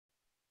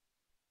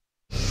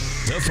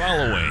The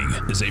following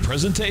is a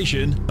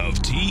presentation of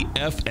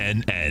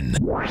TFNN.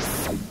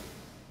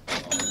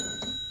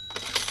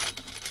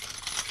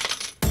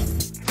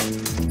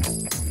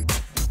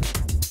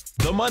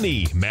 The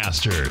Money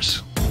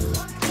Masters.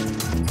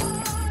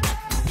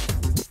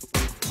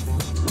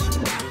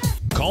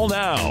 Call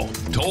now,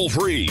 toll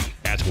free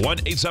at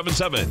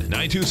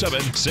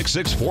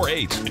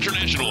 1-877-927-6648.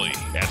 Internationally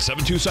at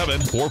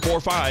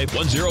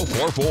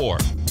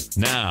 727-445-1044.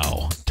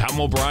 Now, Tom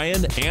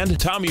O'Brien and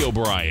Tommy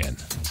O'Brien.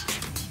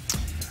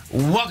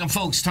 Welcome,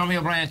 folks. Tommy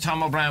O'Brien,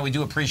 Tom O'Brien. We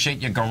do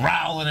appreciate you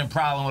growling and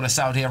prowling with us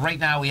out here. Right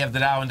now, we have the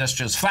Dow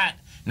Industrials flat.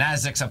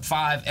 Nasdaq's up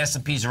 5.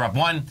 S&Ps are up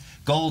 1.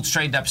 Gold's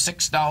traded up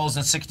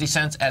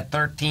 $6.60 at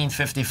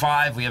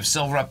 $13.55. We have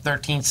silver up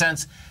 13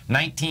 cents,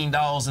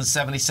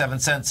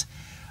 $19.77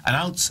 an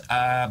ounce.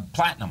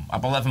 Platinum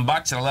up 11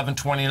 bucks at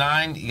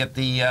 11.29. You get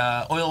the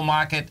oil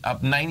market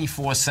up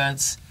 94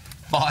 cents,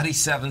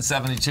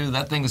 47.72.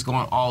 That thing is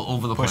going all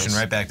over the place. Pushing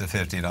right back to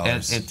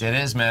 $50. It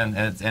is, man.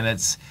 And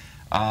it's,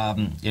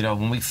 you know,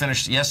 when we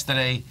finished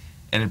yesterday,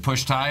 it had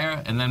pushed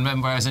higher, and then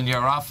remember I was in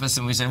your office,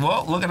 and we said,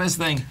 "Whoa, look at this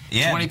thing!"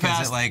 Yeah, 20 because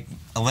past. at like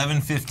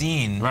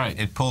 11:15, right,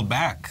 it pulled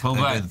back,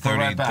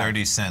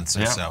 30 cents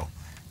or so,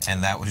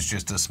 and that was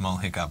just a small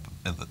hiccup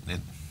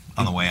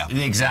on the way up.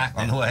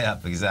 Exactly, on the way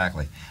up,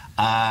 exactly.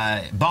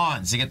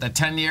 Bonds, you get the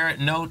 10-year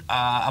note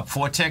up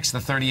 4 ticks, the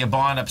 30-year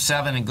bond up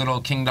 7, and good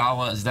old King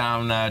Dollar is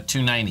down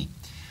 290. You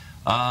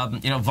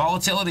know,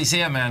 volatility's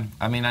here, man.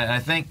 I mean, I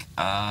think,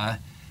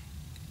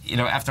 you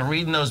know, after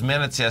reading those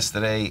minutes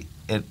yesterday,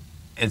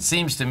 it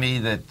seems to me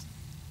that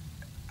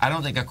I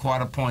don't think a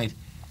quarter point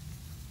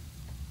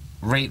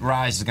rate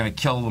rise is going to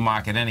kill the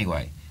market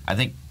anyway. I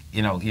think,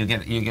 you know, you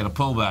get a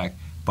pullback,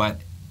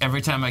 but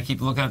every time I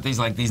keep looking at these,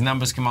 like these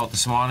numbers come out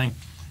this morning,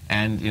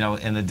 and you know,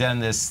 in the den,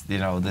 there's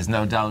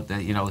no doubt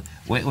that, you know,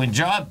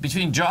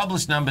 between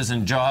jobless numbers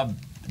and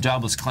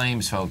jobless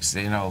claims, folks,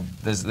 you know,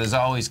 there's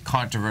always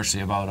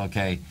controversy about,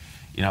 okay,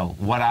 you know,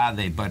 what are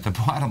they? But the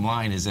bottom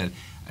line is that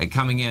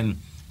coming in,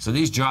 so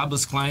these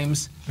jobless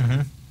claims.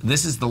 Mm-hmm.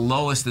 This is the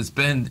lowest it's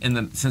been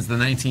since the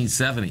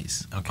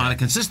 1970s, okay, on a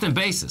consistent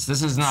basis.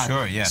 This is not.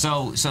 Sure, yeah.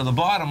 So the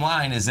bottom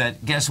line is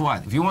that, guess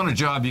what? If you want a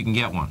job, you can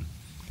get one.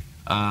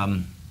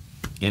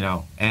 You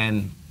know,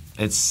 and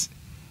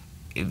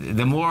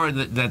the more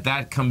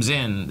that comes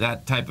in,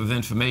 that type of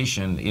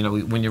information, you know,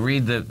 when you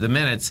read the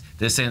minutes,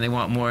 they're saying they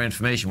want more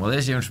information. Well,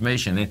 there's your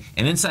information.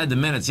 And inside the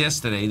minutes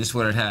yesterday, this is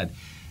what it had,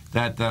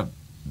 that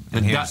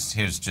and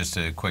here's just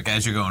a quick,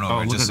 as you're going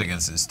over, just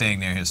against staying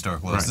near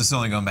historic lows. Right. This is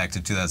only going back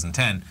to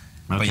 2010,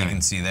 but you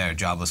can see there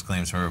jobless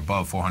claims were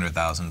above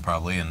 400,000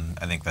 probably, and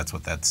I think that's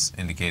what that's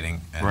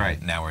indicating. And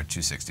right now we're at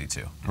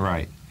 262.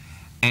 Right,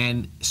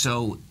 and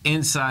so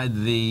inside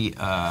the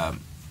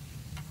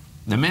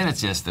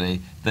minutes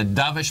yesterday, the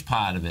dovish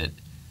part of it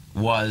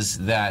was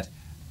that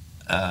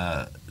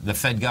the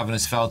Fed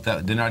governors felt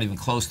that they're not even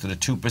close to the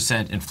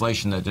 2%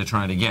 inflation that they're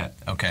trying to get.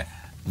 Okay.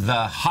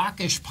 The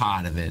hawkish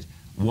part of it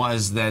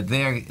was that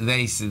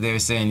they're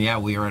saying, yeah,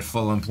 we are at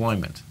full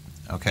employment.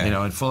 Okay. You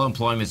know, and full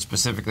employment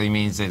specifically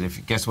means that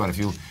guess what? If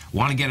you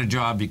want to get a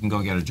job, you can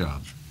go get a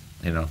job.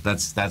 You know,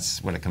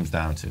 that's what it comes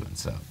down to. And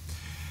so,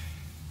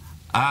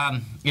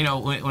 you know,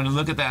 when you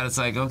look at that, it's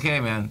like, okay,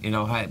 man, you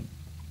know,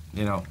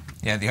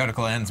 Yeah, the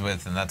article ends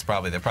with, and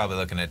they're probably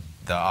looking at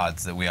the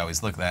odds that we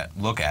always look at,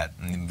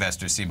 and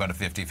investors see about a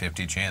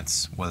 50-50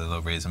 chance whether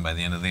they'll raise them by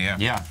the end of the year.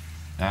 Yeah.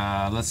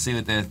 Let's see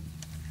what if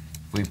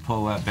we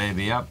pull that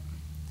baby up.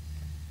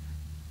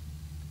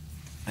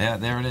 Yeah,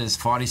 there it is,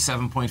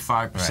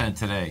 47.5%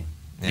 today.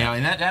 Yeah. You know,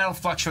 and that'll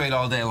fluctuate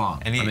all day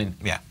long. And I mean,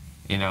 yeah.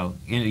 You know,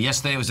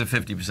 yesterday it was at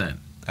 50%.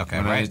 Okay,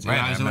 when right. When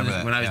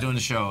I was doing the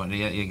show, and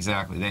yeah,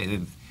 exactly. They,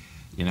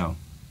 you know.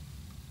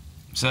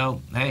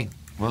 So hey,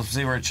 we'll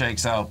see where it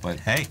shakes out. But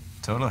hey,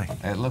 totally.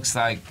 It looks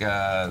like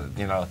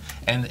you know,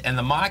 and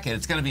the market.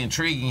 It's going to be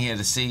intriguing here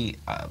to see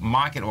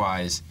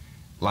market-wise,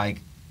 like,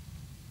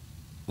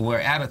 we're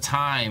at a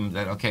time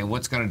that, okay,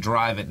 what's going to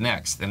drive it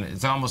next? And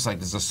it's almost like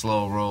there's a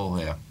slow roll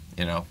here.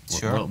 You know,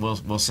 sure.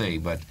 We'll see,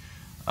 but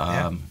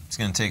yeah. It's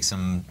going to take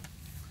something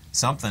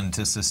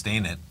to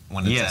sustain it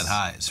when it's at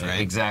highs,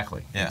 right?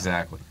 Exactly, yeah.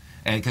 Exactly.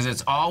 And because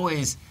it's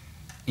always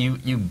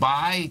you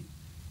buy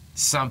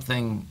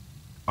something,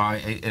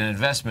 an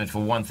investment for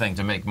one thing,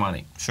 to make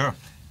money. Sure.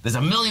 There's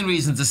a million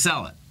reasons to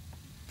sell it.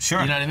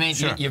 Sure. You know what I mean?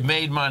 Sure. You've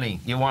made money.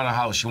 You want a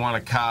house. You want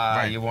a car.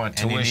 Right. You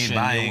want and tuition. You need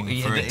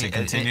buying for it to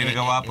continue to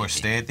go up or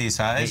stay at these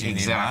highs. You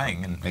need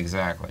buying. And,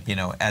 exactly. You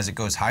know, as it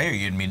goes higher,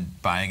 you'd mean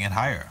buying it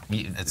higher,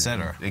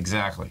 etc.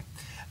 Exactly.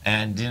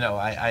 And you know,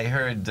 I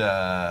heard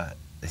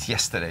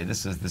yesterday.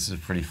 This is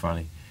pretty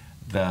funny.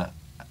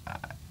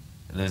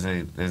 There's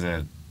a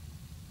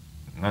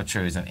I'm not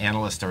sure he's an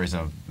analyst or he's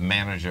a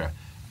manager,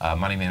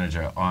 money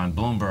manager on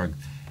Bloomberg,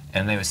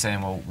 and they were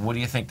saying, well, what do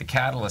you think the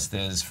catalyst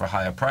is for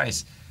higher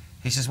price?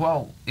 He says,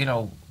 well, you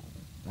know,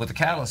 what the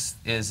catalyst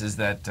is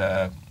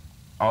that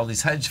all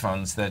these hedge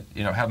funds that,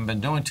 you know, haven't been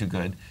doing too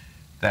good,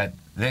 that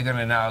they're going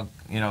to now,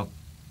 you know,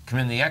 come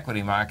in the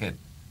equity market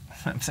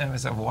I'm saying to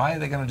myself, why are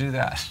they going to do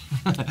that?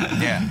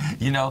 Yeah.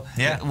 You know,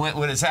 yeah.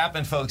 What has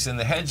happened, folks, in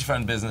the hedge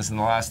fund business in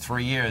the last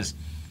 3 years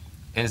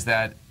is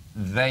that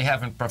they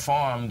haven't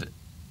performed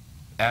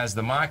as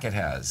the market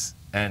has.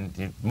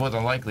 And more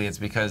than likely, it's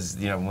because,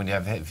 you know, when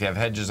if you have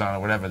hedges on or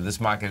whatever,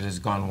 this market has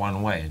gone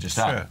one way. It just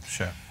up.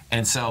 Sure.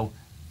 And so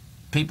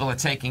people are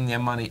taking their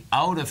money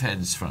out of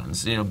hedge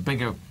funds, you know,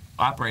 bigger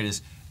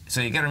operators.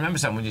 So you got to remember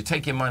something. When you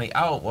take your money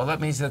out, well,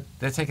 that means that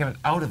they're taking it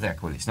out of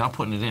equities, not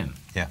putting it in.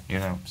 Yeah. You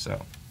know,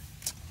 so.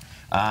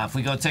 If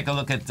we go take a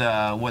look at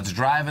what's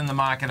driving the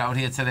market out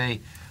here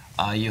today,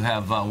 you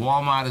have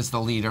Walmart as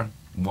the leader.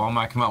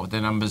 Walmart come out with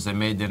their numbers. They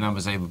made their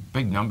numbers. They have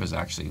big numbers,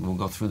 actually. We'll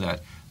go through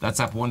that. That's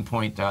up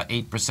 1.8%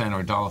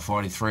 or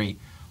 $1.43.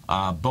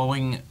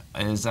 Boeing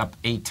is up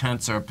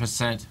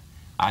 0.8%.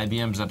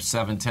 IBM's up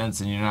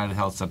 0.7, and United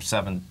Health's up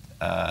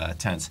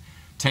 0.7.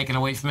 Taken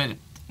away from it,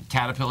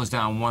 Caterpillar's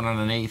down 1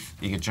 1/8.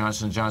 You get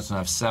Johnson & Johnson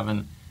off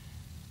 0.7,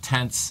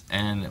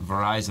 and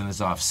Verizon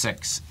is off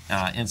 6.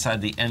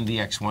 Inside the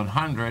NDX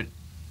 100,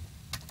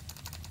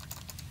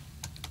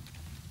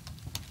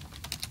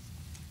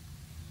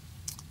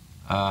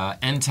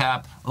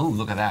 NTAP, oh,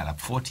 look at that, up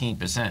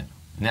 14%.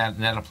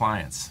 Net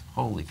appliance,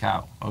 holy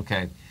cow.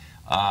 Okay.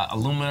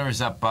 Illumina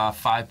is up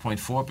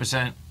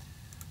 5.4%.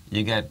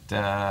 You get,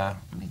 let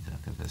me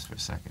look at this for a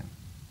second.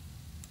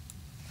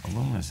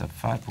 Illumina is up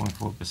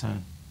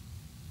 5.4%.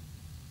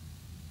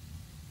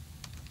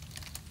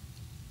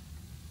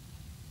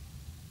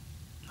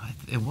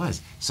 It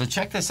was. So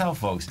check this out,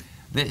 folks.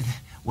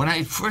 When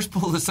I first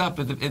pulled this up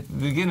at the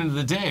beginning of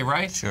the day,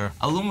 right? Sure.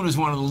 Illumina was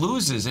one of the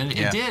losers, and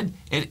it did.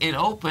 It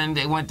opened,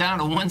 it went down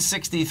to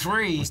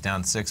 163. It was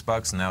down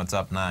 $6, and now it's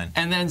up 9.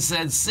 And then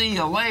said, see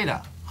you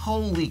later.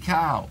 Holy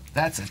cow.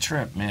 That's a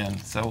trip, man.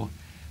 So,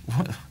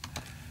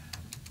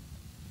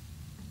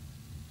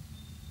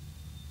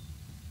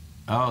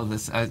 oh,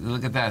 this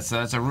look at that. So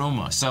that's a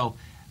rumor. So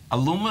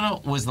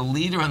Illumina was the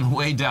leader on the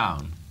way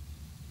down.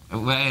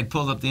 I had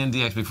pulled up the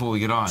index before we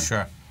get on.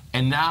 Sure.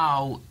 And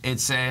now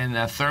it's saying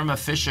Thermo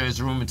Fisher is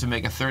rumored to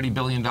make a $30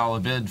 billion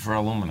bid for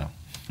Illumina.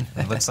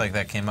 It looks like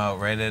that came out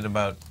right at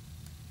about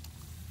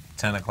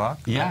 10 o'clock?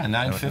 Yeah,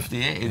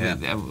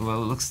 9:58. Yeah.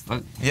 Well, it looks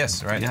like...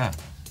 Yes, right. Yeah.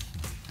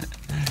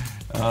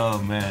 Oh,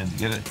 man.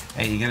 You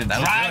gotta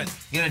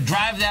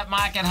drive that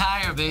market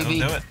higher, baby.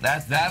 That'll do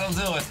it. That'll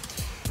do it.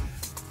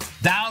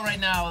 Dow right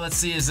now, let's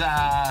see, is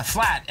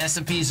flat.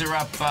 S&Ps are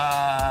up.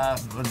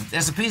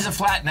 S&Ps are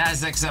flat.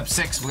 Nasdaq's up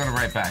 6. We're going to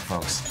be right back,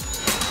 folks.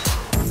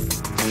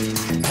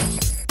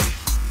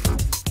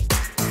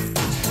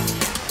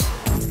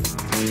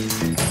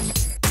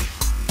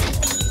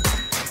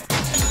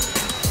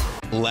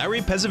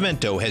 Larry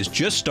Pesavento has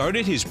just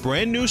started his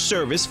brand new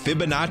service,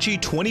 Fibonacci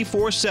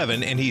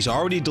 24/7, and he's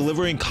already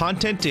delivering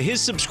content to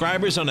his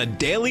subscribers on a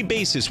daily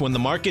basis when the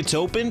market's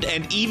opened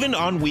and even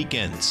on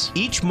weekends.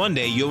 Each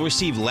Monday, you'll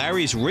receive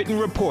Larry's written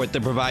report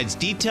that provides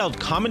detailed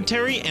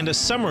commentary and a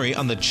summary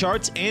on the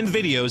charts and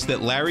videos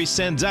that Larry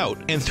sends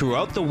out. And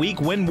throughout the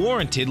week, when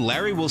warranted,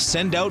 Larry will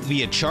send out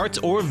via charts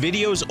or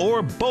videos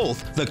or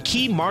both the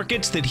key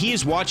markets that he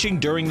is watching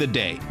during the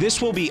day.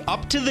 This will be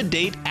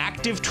up-to-the-date,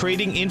 active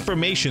trading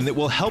information that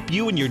will help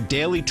you in your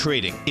daily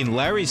trading. In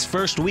Larry's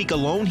first week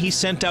alone, he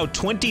sent out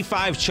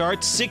 25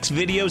 charts, 6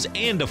 videos,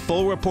 and a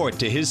full report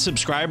to his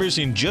subscribers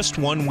in just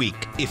 1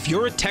 week. If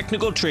you're a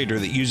technical trader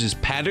that uses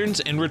patterns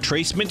and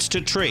retracements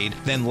to trade,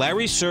 then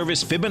Larry's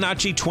service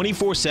Fibonacci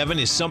 24/7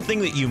 is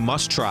something that you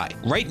must try.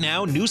 Right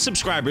now, new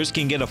subscribers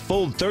can get a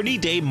full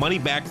 30-day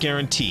money-back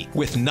guarantee.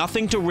 With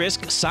nothing to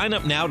risk, sign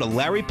up now to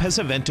Larry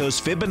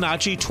Pesavento's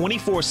Fibonacci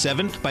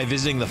 24/7 by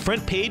visiting the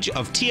front page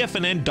of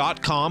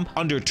TFNN.com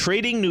under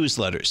Trading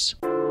Newsletters.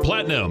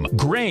 Platinum,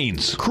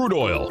 grains, crude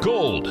oil,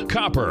 gold,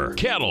 copper,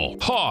 cattle,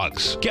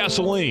 hogs,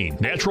 gasoline,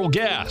 natural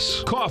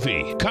gas,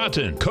 coffee,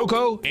 cotton,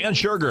 cocoa, and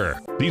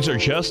sugar. These are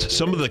just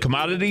some of the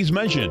commodities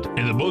mentioned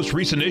in the most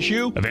recent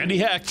issue of Andy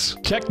Hecht's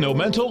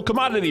Technomental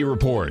Commodity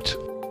Report.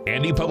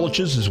 Andy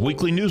publishes his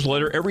weekly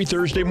newsletter every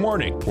Thursday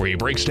morning, where he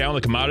breaks down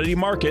the commodity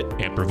market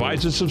and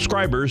provides his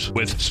subscribers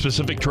with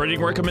specific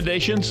trading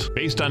recommendations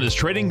based on his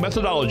trading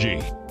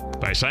methodology.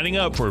 By signing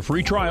up for a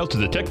free trial to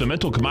the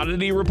Technomental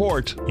Commodity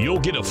Report,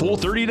 you'll get a full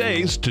 30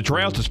 days to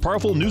try out this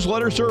powerful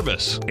newsletter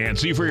service and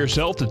see for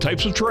yourself the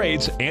types of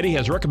trades Andy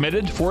has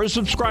recommended for his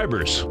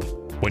subscribers.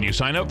 When you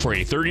sign up for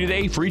a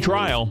 30-day free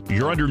trial,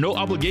 you're under no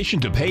obligation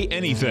to pay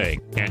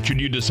anything. And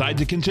should you decide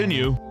to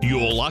continue, you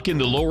will lock in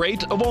the low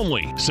rate of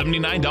only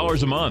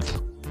 $79 a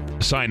month.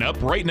 Sign up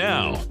right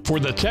now for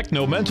the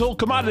Technomental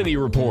Commodity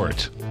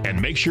Report and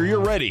make sure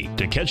you're ready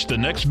to catch the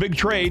next big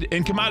trade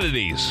in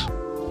commodities.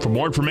 For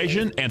more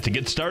information and to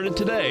get started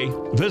today,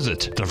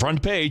 visit the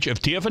front page of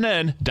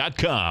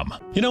TFNN.com.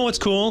 You know what's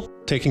cool?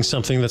 taking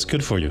something that's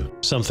good for you,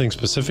 something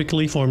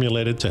specifically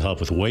formulated to help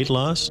with weight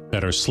loss,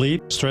 better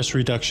sleep, stress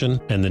reduction,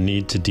 and the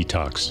need to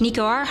detox.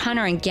 Nico, our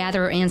hunter and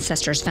gatherer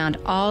ancestors found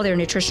all their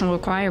nutritional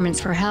requirements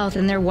for health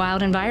in their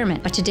wild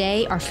environment. But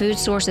today, our food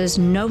sources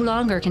no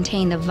longer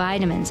contain the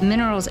vitamins,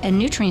 minerals, and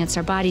nutrients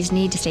our bodies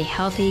need to stay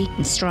healthy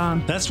and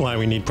strong. That's why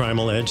we need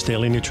Primal Edge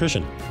Daily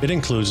Nutrition. It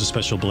includes a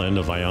special blend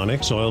of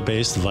ionic,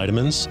 soil-based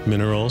vitamins,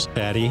 minerals,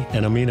 fatty,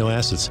 and amino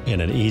acids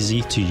in an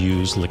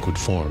easy-to-use liquid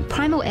form.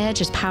 Primal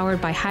Edge is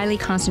powered by highly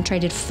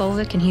concentrated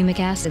fulvic and humic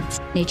acids,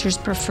 nature's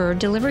preferred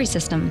delivery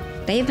system.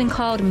 They have been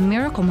called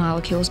miracle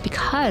molecules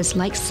because,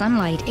 like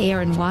sunlight,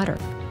 air, and water,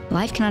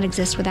 life cannot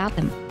exist without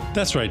them.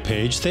 That's right,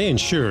 Paige. They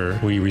ensure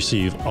we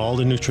receive all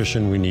the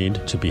nutrition we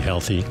need to be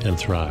healthy and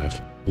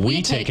thrive.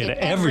 We take it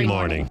every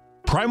morning.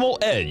 Primal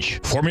Edge,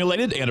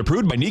 formulated and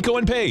approved by Nico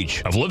and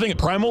Paige of Living a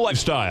Primal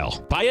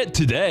Lifestyle. Buy it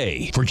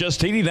today for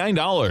just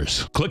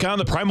 $89. Click on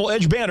the Primal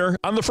Edge banner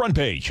on the front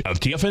page of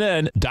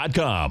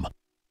TFNN.com.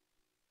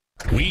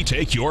 We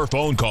take your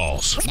phone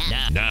calls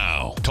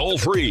now. Toll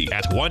free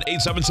at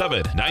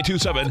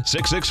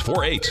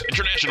 1-877-927-6648.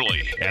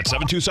 Internationally at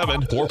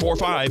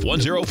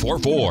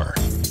 727-445-1044.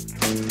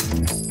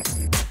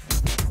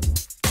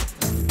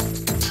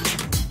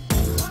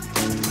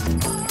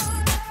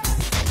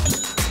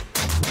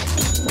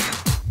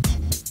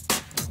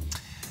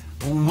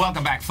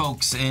 Welcome back,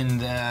 folks.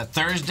 And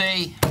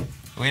Thursday,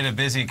 we had a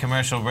busy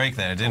commercial break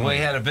there, didn't we? We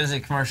had a busy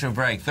commercial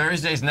break.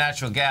 Thursday's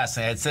natural gas.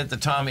 I had said to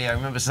Tommy, I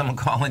remember someone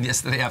calling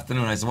yesterday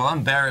afternoon. I said, well,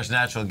 I'm bearish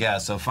natural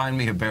gas, so find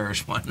me a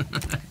bearish one.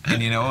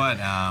 And you know what?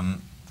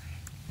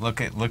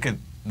 Look at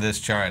this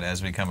chart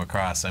as we come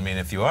across. I mean,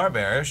 if you are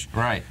bearish,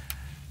 right?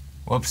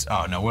 Whoops!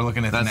 Oh no, we're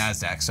looking at the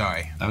Nasdaq.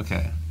 Sorry.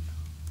 Okay.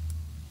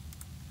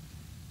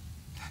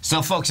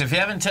 So, folks, if you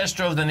haven't test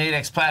drove the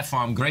Nadex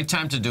platform, great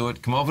time to do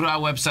it. Come over to our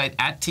website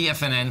at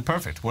TFNN.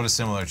 Perfect. What a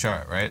similar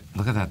chart, right?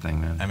 Look at that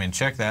thing, man. I mean,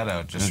 check that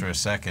out just for a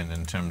second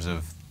in terms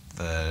of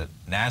the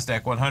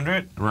Nasdaq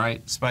 100.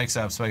 Right. Spikes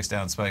up, spikes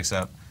down, spikes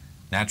up.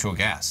 Natural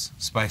gas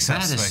spikes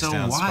up, spikes so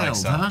down, wild,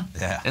 spikes up. Huh?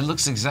 Yeah. It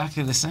looks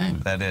exactly the same.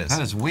 That is.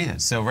 That is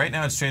weird. So right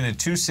now it's trading at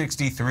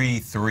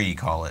 263.3,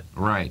 call it.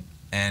 Right.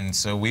 And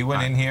so we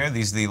went in here.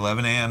 These are the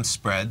 11 a.m.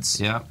 spreads.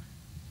 Yeah.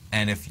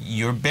 And if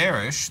you're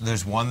bearish,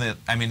 there's one that,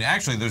 I mean,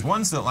 actually, there's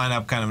ones that line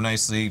up kind of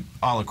nicely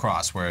all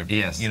across where,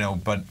 you know,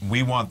 but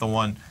we want the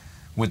one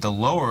with the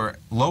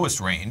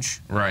lowest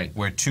range. Right.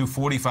 Where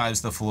 245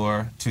 is the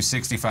floor,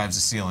 265 is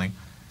the ceiling.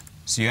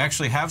 So you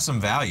actually have some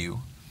value.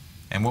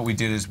 And what we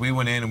did is we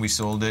went in and we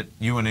sold it.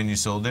 You went in, you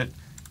sold it.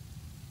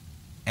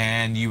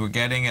 And you were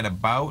getting at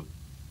about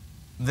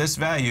this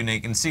value, and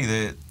you can see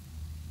that.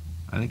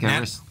 I think I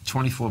was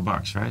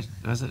 $24, right?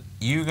 Was it?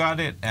 You got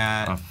it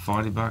at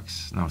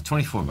 $40? No,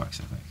 $24, I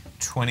think.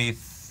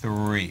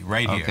 23,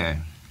 right here. Okay.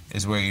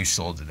 Is where you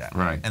sold it at.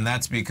 Right. And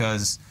that's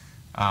because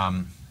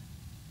the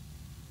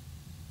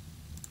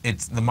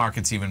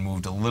market's even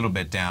moved a little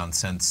bit down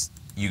since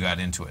you got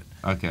into it.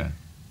 Okay.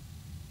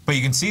 But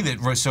you can see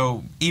that,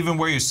 so even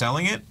where you're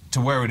selling it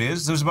to where it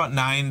is, there's about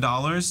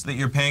 $9 that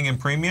you're paying in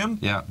premium.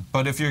 Yeah.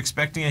 But if you're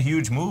expecting a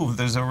huge move,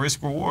 there's a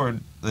risk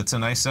reward that's a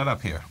nice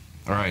setup here.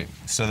 All right.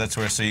 So that's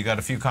where, so you got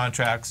a few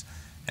contracts,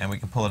 and we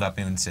can pull it up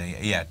and say,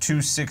 yeah,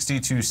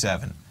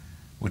 260.27,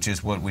 which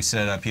is what we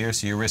set up here.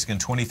 So you're risking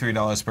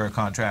 $23 per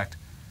contract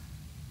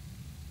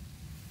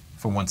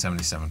for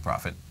 177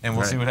 profit, and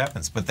we'll see what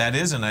happens. But that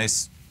is a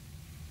nice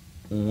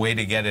way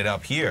to get it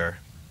up here,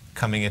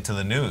 coming into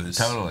the news.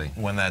 Totally.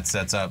 When that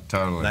sets up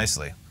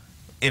nicely,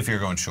 if you're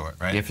going short,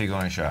 right? If you're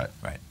going short,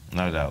 right?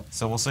 No doubt.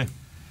 So we'll see.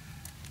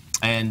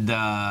 And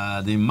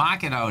the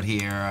market out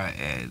here,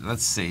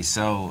 let's see.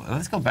 So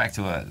let's go back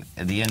to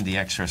the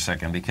NDX for a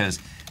second, because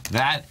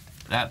the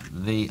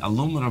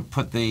aluminum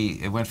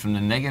it went from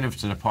the negative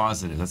to the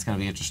positive. That's going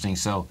to be interesting.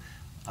 So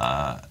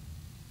 $11.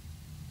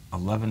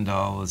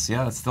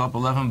 Yeah, it's still up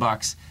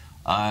 $11.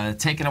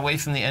 Taken away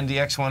from the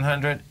NDX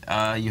 100,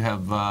 you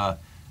have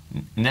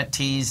net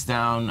T's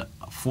down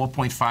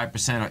 4.5%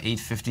 or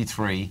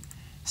 853.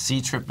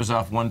 C-Trip is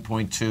off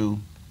 1.2.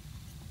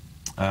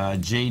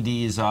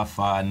 JD is off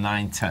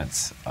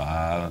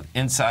 0.9.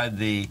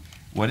 Inside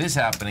what is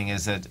happening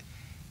is that,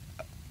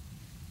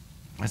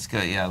 let's go,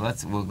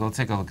 we'll go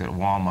take a look at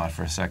Walmart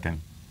for a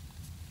second.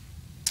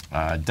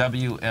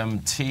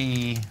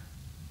 WMT,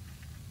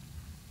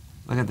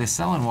 look at, they're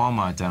selling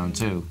Walmart down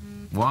too.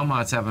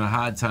 Walmart's having a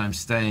hard time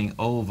staying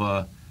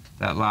over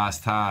that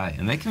last high,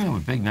 and they come in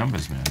with big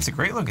numbers, man. It's a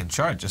great looking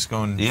chart, just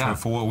going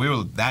for what we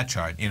were, that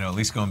chart, you know, at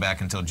least going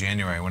back until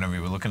January, whenever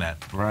you were looking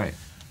at. Right.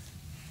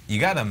 You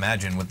got to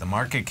imagine with the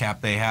market cap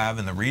they have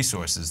and the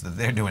resources that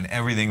they're doing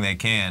everything they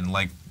can,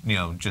 like, you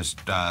know,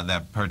 just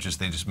that purchase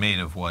they just made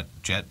of what,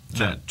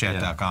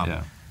 Jet.com.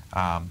 Yeah.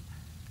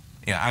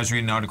 I was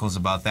reading articles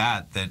about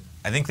that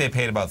I think they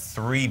paid about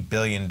 $3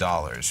 billion,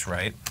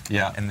 right?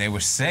 Yeah. And they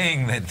were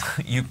saying that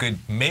you could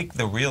make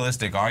the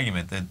realistic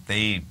argument that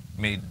they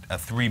made a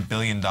 $3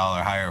 billion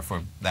hire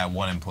for that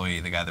one employee,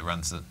 the guy that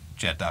runs the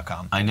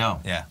Jet.com. I know.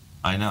 Yeah.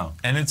 I know.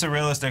 And it's a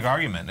realistic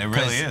argument. It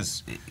really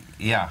is.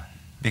 Yeah.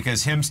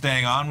 Because him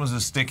staying on was a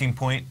sticking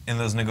point in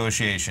those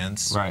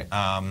negotiations. Right.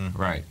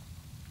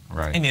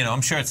 Right. And, you know,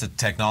 I'm sure it's a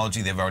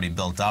technology they've already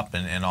built up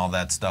and all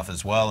that stuff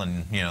as well.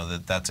 And, you know,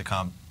 that's a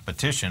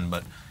competition.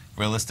 But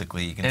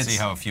realistically, you can see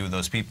how a few of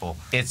those people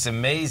it's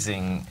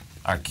amazing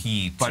are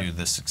key to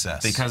the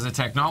success. Because of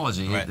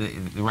technology,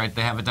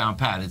 they have it down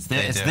pat. It's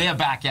their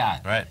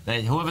backyard. Right.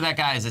 Whoever that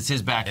guy is, it's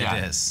his backyard.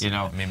 It is. You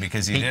know, I mean,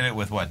 because he did it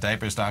with what,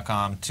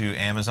 Diapers.com to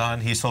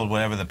Amazon. He sold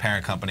whatever the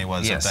parent company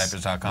was of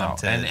Diapers.com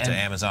to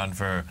Amazon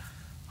for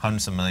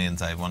hundreds of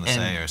millions, I want to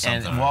say, or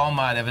something. And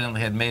Walmart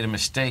evidently had made a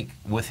mistake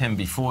with him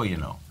before, you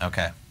know.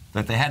 Okay.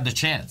 That they had the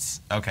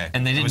chance. Okay.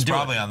 And they didn't do it. Was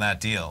probably on that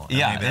deal.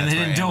 Yeah, and they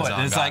didn't do it.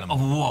 It's like,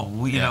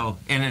 whoa, you Yeah. know,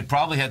 and it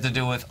probably had to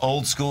do with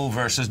old school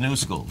versus new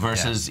school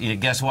versus, you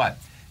know, guess what?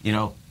 You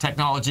know,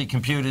 technology,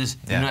 computers,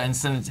 you know, and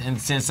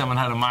seeing someone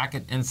how to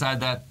market inside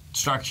that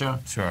structure.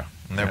 Sure.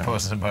 And they're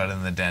posting about it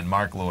in the den.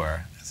 Mark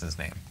Lure is his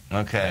name.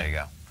 Okay. There you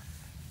go.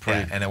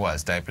 Yeah, and it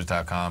was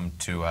Diapers.com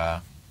to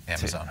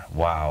Amazon.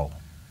 Wow.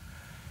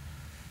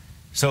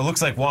 So it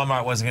looks like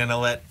Walmart wasn't going to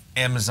let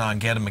Amazon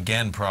get him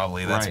again,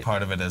 probably. That's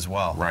part of it as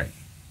well. Right.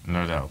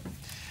 No doubt.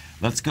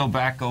 Let's go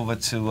back over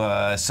to,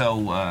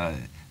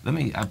 let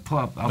me, I pull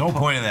up. The whole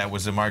point of that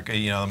was the market,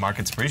 you know, the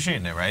market's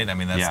appreciating it, right? I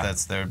mean,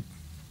 that's their,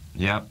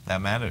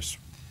 that matters.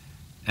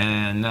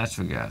 And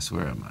natural gas,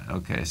 where am I?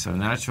 Okay, so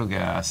natural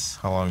gas.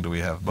 How long do we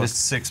have? About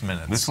 6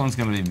 minutes. This one's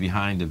going to be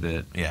behind a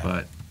bit,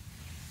 but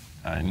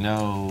I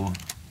know.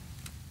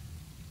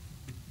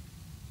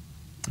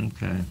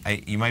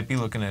 Okay. You might be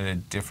looking at a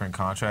different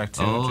contract,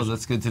 too. Oh,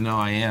 that's good to know.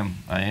 I am.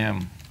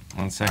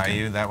 1 second. Are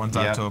you? That one's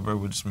October.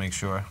 We'll just make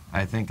sure.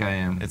 I think I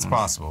am. It's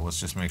possible. Let's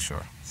just make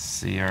sure.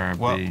 CRB.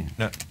 Well,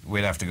 no,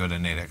 we'd have to go to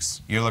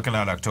Nadex. You're looking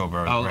at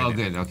October. Oh,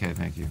 good. Okay,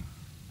 thank you.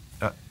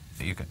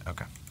 You can.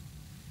 Okay.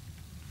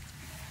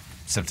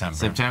 September.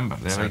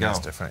 There we go. That's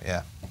different.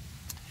 Yeah.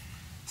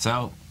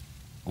 So,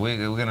 we're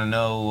gonna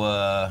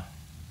know.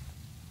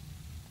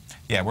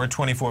 Yeah, we're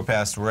 24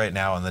 past right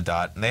now on the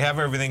dot, and they have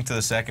everything to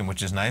the second,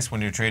 which is nice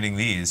when you're trading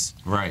these.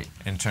 Right.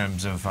 In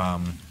terms of,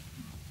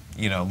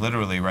 you know,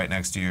 literally right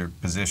next to your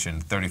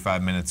position,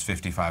 35 minutes,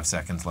 55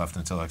 seconds left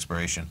until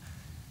expiration,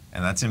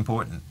 and that's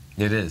important.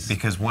 It is.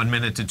 Because 1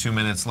 minute to 2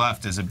 minutes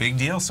left is a big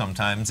deal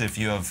sometimes if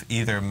you have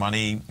either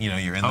money, you know,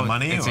 you're in the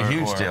money, it's a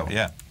huge deal.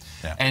 Yeah.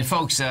 And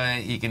folks,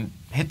 you can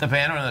hit the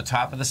banner on the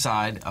top of the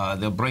side.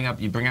 They'll bring up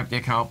the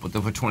account, but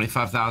they'll put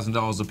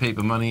 $25,000 of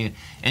paper money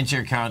into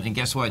your account, and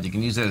guess what? You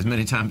can use that as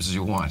many times as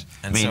you want.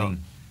 And I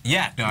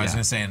was going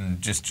to say,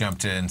 and just jump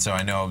to, and so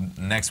I know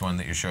the next one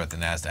that you're sure at the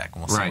NASDAQ, and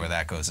we'll see where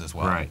that goes as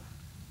well. Right.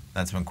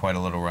 That's been quite a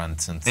little run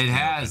since. It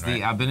has. Open,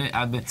 right?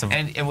 I've been,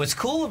 and what's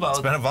cool about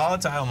it's been a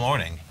volatile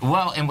morning.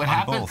 Well, and what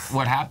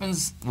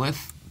happens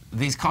with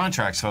these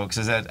contracts, folks,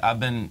 is that I've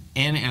been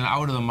in and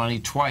out of the money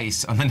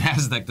twice on the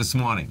NASDAQ this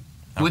morning.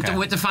 Okay.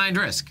 With defined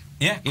risk.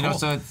 Yeah, you know,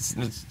 so it's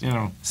you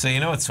know. So you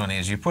know what's funny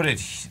is you put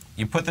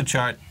the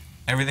chart,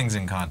 everything's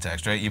in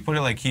context, right? You put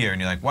it like here,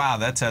 and you're like, wow,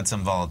 that's had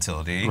some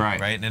volatility,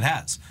 right? And it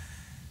has.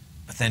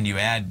 But then you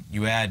add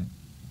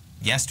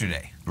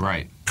yesterday,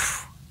 right?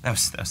 That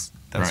was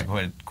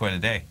quite a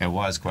day. It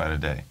was quite a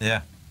day.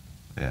 Yeah,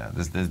 yeah.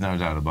 There's no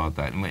doubt about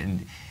that.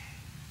 And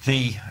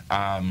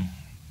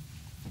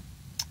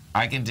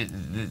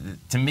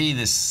to me,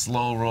 this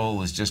slow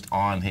roll is just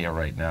on here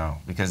right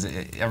now because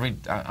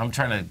I'm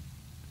trying to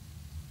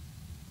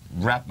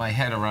wrap my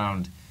head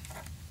around.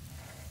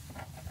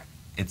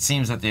 It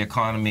seems that the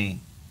economy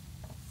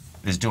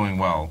is doing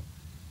well,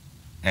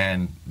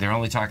 and they're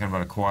only talking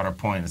about a quarter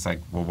point. It's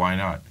like, well, why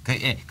not?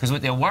 Because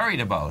what they're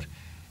worried about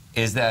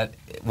is that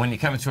when you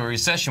come into a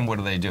recession, what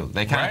do?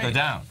 They kind of go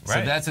down. Right.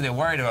 So that's what they're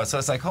worried about. So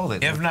it's like, hold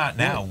it. If not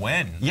now,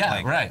 when?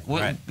 Yeah, right.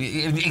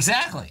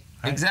 Exactly.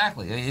 Right.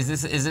 Exactly. Is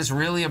this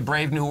really a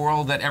brave new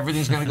world that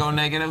everything's going to go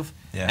negative?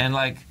 And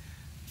like,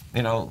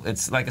 you know,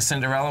 it's like a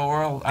Cinderella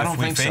world? I don't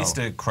think so. If we faced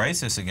a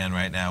crisis again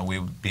right now, we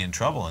would be in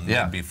trouble, and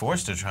they'd be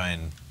forced to try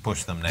and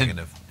push them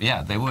negative.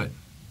 Yeah, they would.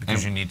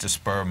 Because you need to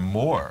spur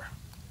more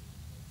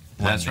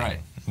lending. That's right.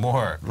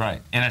 More.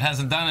 Right. And it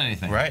hasn't done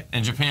anything. Right.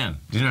 In Japan.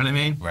 Do you know what I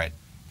mean? Right.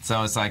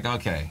 So it's like,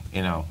 okay,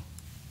 you know.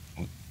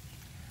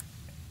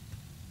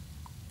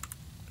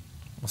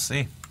 We'll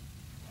see.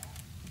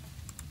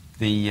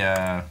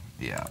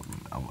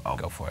 I'll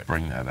go for it.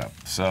 Bring that up.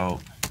 So,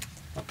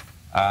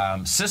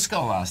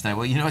 Cisco last night.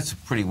 Well, you know what's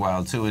pretty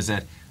wild too is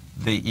that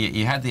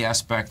you had the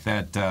aspect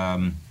that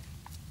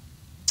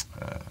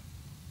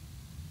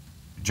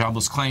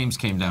jobless claims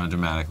came down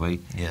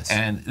dramatically. Yes.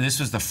 And this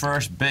was the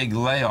first big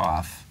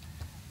layoff.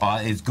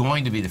 It's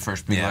going to be the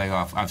first big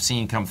layoff I've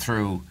seen come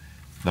through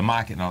the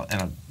market in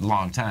a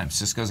long time.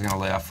 Cisco's going to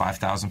lay off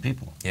 5,000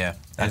 people. Yeah.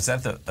 Is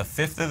that a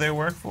fifth of their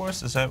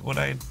workforce? Is that what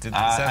I did?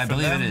 I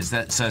believe it is.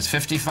 So it's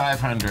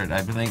 5,500.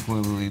 I think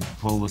when we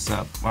pull this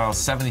up, well,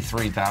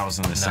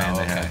 73,000 they're saying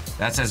they had.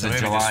 That's as of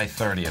July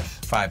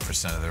 30th.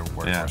 5% of their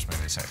workforce,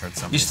 maybe. I heard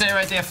something. You stay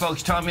right there,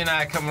 folks. Tommy and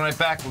I are coming right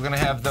back. We're going to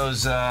have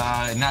those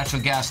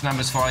natural gas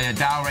numbers for you.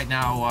 Dow right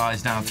now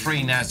is down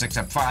 3, Nasdaq's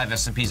up 5,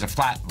 S&P's are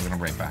flat. We're going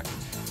to be right back.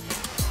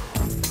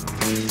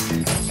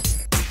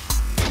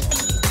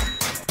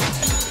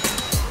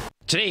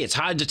 Today, it's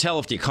hard to tell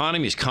if the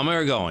economy is coming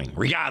or going.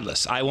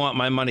 Regardless, I want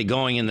my money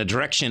going in the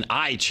direction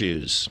I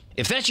choose.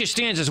 If that's your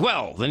stance as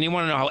well, then you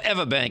want to know how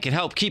Everbank can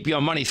help keep your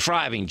money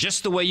thriving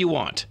just the way you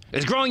want.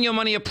 Is growing your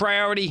money a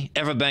priority?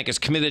 Everbank is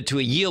committed to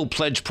a yield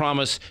pledge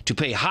promise to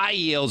pay high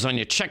yields on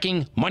your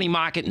checking, money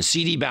market, and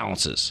CD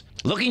balances.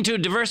 Looking to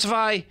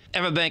diversify?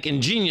 Everbank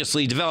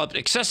ingeniously developed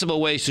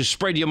accessible ways to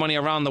spread your money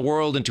around the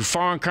world into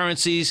foreign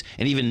currencies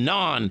and even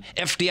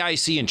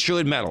non-FDIC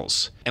insured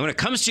metals. And when it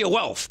comes to your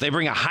wealth, they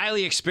bring a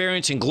highly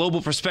experienced and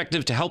global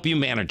perspective to help you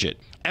manage it.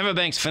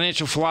 Everbank's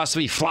financial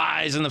philosophy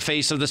flies in the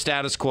face of the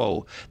status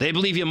quo. They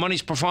believe your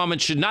money's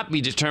performance should not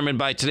be determined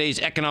by today's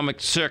economic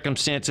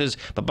circumstances,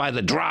 but by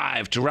the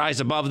drive to rise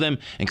above them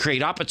and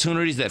create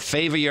opportunities that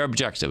favor your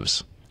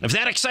objectives. If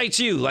that excites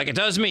you like it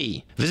does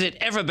me, visit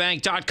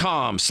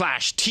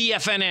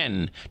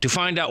everbank.com/TFNN to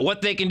find out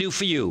what they can do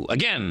for you.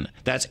 Again,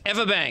 that's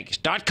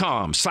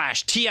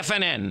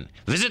everbank.com/TFNN.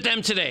 Visit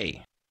them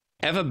today.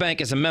 Everbank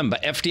is a member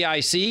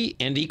FDIC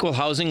and equal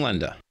housing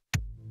lender.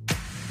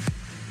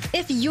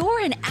 If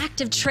you're an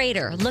active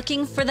trader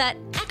looking for that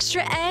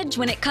extra edge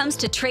when it comes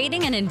to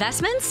trading and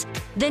investments,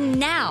 then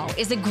now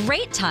is a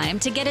great time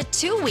to get a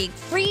 2-week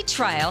free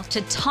trial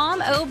to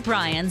Tom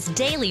O'Brien's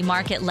daily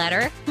market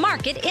letter,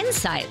 Market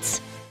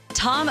Insights.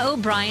 Tom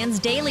O'Brien's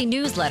daily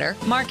newsletter,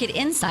 Market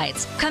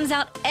Insights, comes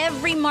out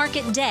every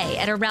market day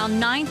at around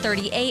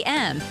 9:30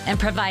 a.m. and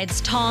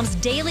provides Tom's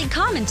daily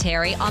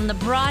commentary on the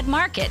broad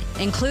market,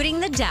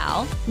 including the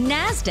Dow,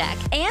 NASDAQ,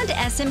 and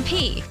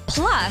S&P,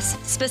 plus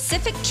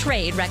specific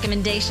trade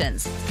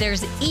recommendations.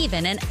 There's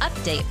even an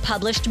update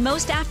published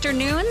most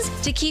afternoons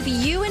to keep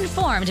you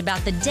informed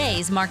about the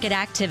day's market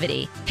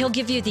activity. He'll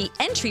give you the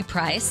entry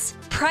price,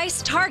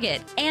 price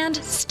target, and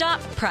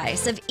stop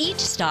price of each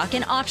stock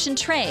and option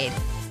trade.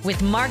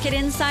 With Market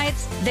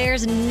Insights,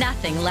 there's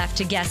nothing left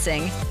to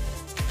guessing.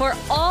 For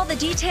all the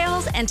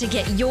details and to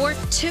get your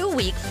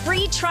 2-week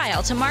free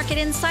trial to Market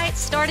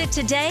Insights started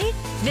today,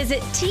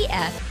 visit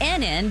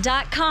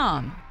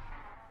TFNN.com.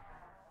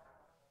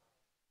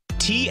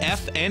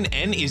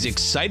 TFNN is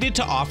excited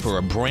to offer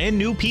a brand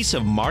new piece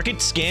of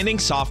market scanning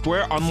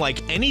software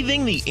unlike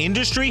anything the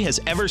industry has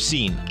ever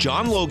seen.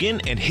 John Logan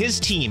and his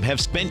team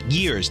have spent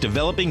years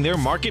developing their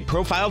market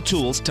profile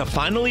tools to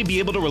finally be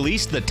able to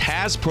release the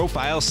TAS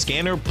Profile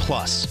Scanner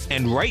Plus.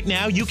 And right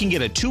now, you can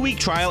get a 2-week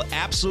trial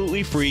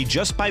absolutely free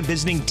just by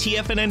visiting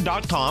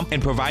TFNN.com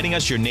and providing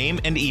us your name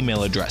and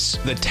email address.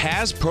 The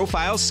TAS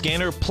Profile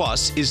Scanner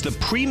Plus is the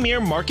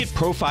premier market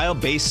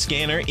profile-based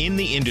scanner in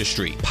the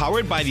industry.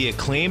 Powered by the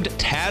acclaimed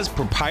TAS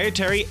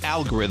proprietary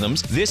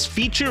algorithms, this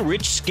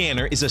feature-rich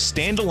scanner is a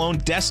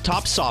standalone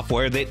desktop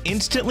software that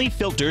instantly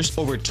filters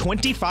over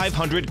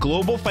 2,500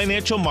 global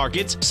financial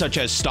markets such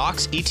as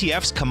stocks,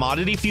 ETFs,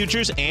 commodity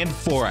futures, and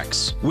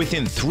Forex.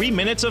 Within 3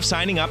 minutes of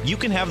signing up, you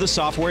can have the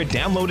software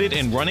downloaded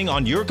and running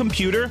on your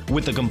computer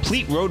with a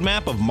complete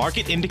roadmap of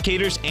market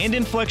indicators and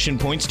inflection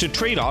points to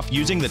trade off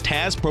using the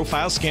TAS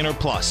Profile Scanner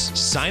Plus.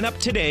 Sign up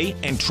today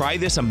and try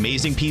this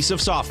amazing piece of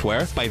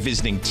software by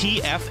visiting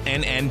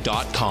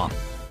TFNN.com.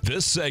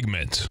 This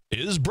segment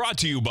is brought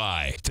to you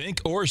by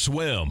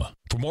Thinkorswim.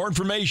 For more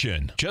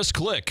information, just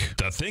click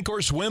the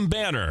Thinkorswim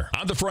banner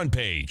on the front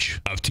page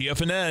of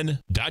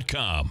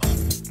TFNN.com.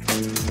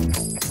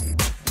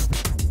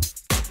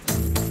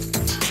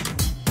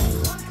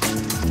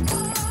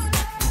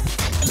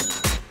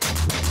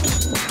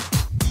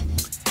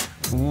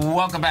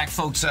 Welcome back,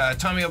 folks.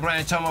 Tommy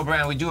O'Brien, Tom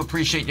O'Brien, we do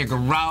appreciate you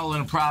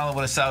growling and prowling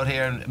with us out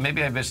here. And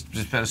maybe I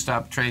just better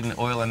stop trading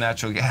oil and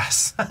natural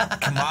gas.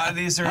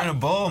 Commodities are in a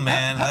bull,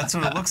 man. That's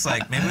what it looks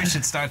like. Maybe we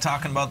should start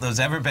talking about those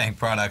Everbank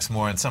products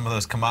more and some of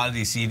those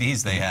commodity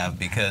CDs they have,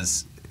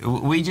 because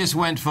we just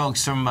went,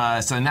 folks, from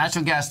so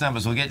natural gas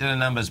numbers. We'll get to the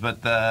numbers,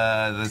 but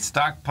the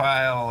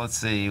stockpile, let's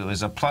see, it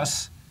was a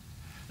plus.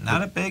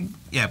 Not a big,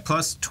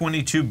 plus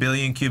 22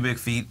 billion cubic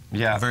feet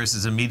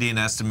versus a median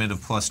estimate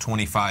of plus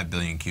 25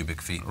 billion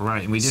cubic feet.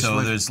 Right. And we just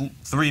there's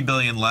 3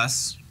 billion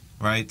less,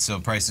 right? So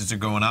prices are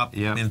going up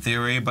in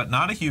theory, but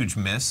not a huge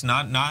miss.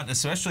 Not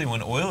especially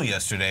when oil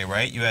yesterday,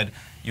 right? You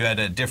had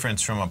a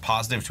difference from a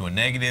positive to a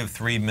negative,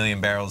 3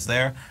 million barrels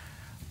there.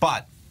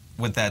 But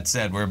with that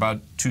said, we're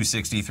about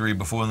 263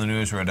 before the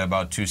news. We're at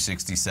about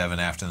 267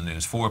 after the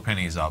news. 4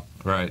 pennies up.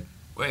 Right.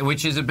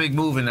 Which is a big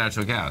move in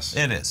natural gas.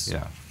 It is.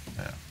 Yeah.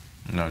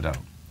 No doubt.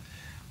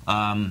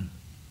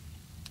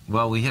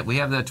 Well, we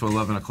have that to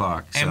 11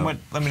 o'clock. So. And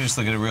let me just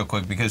look at it real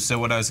quick, because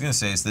what I was going to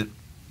say is that,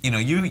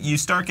 you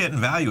start getting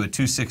value at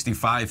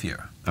 265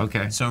 here.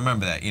 Okay. So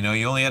remember that.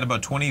 You only had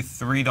about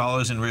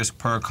 $23 in risk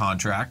per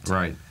contract.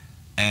 Right.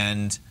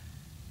 And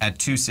at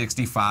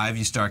 265,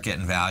 you start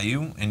getting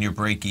value, and your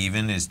break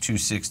even is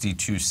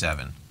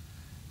 260.27.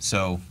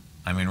 So,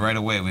 I mean, right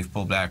away we've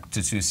pulled back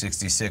to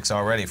 266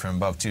 already from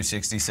above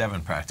 267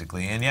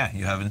 practically. And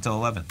you have until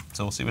 11.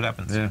 So we'll see what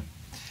happens. Yeah.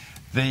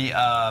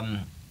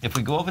 If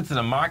we go over to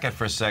the market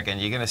for a second,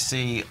 you're going to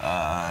see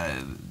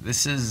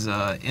this is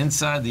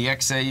inside the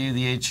XAU,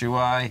 the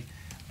HUI,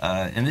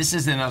 and this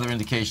is another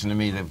indication to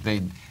me that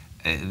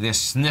they're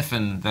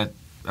sniffing that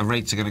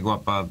rates are going to go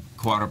up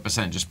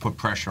 0.25%. Just put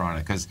pressure on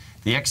it because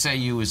the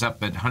XAU is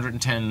up at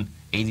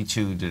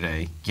 110.82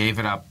 today. Gave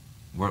it up.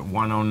 We're at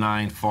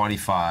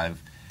 109.45.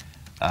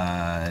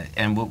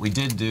 And what we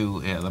did do,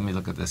 let me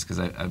look at this because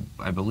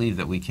I believe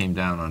that we came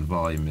down on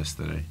volume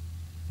yesterday.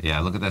 Yeah,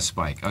 look at that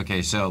spike.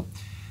 Okay, so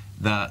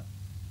the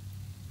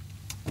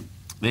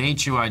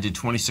HUI did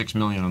 26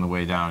 million on the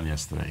way down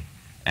yesterday,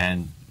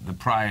 and the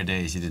prior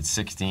days you did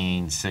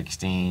 16,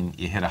 16.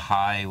 You hit a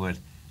high with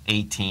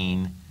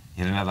 18. You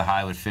hit another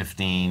high with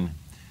 15.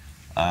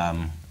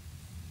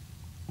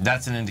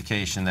 That's an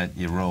indication that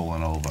you're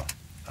rolling over.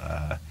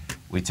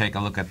 We take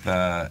a look at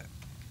the.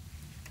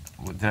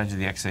 Did I do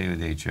the XAU or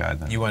the HUI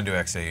then? You want to do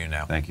XAU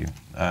now. Thank you.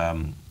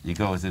 You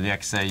go to the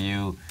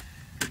XAU.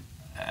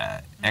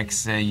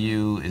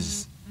 XAU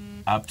is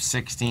up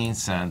 16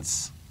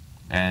 cents,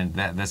 and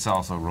that's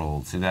also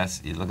rolled. See,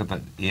 that's, you look at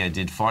the, yeah, it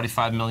did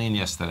 45 million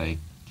yesterday.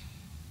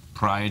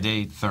 Prior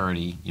date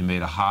 30. You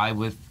made a high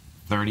with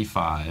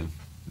 35.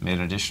 Made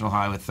an additional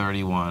high with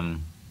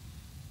 31.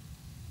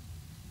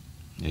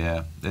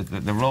 Yeah,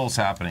 the roll's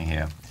happening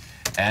here.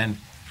 And,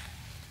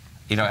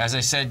 you know, as I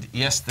said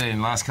yesterday in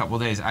the last couple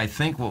of days, I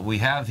think what we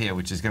have here,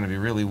 which is going to be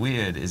really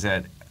weird, is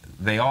that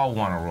they all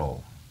want to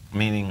roll.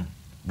 Meaning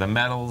the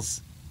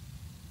metals,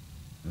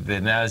 the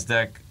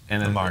NASDAQ,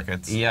 and the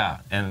markets. Yeah,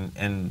 and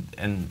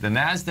the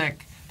NASDAQ,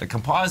 the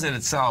composite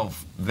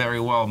itself,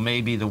 very well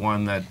may be the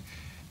one that,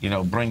 you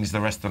know, brings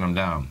the rest of them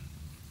down.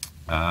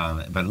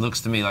 But it looks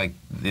to me like,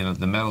 you know,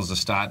 the metals are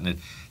starting it.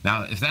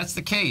 Now, if that's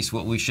the case,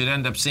 what we should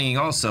end up seeing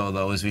also,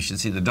 though, is we should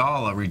see the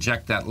dollar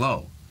reject that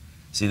low.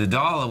 See, the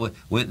dollar,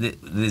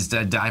 there's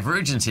a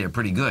divergence here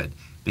pretty good,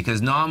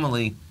 because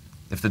normally,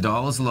 if the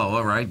dollar's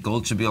lower, right,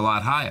 gold should be a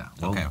lot higher.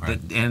 Well, okay, right.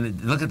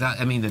 And look at that.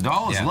 I mean, the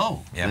dollar's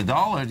low. Yeah. The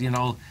dollar, you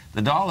know,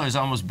 the dollar is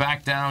almost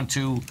back down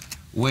to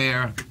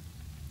where,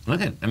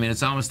 look at, I mean,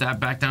 it's almost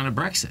back down to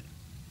Brexit.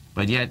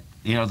 But yet,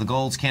 you know, the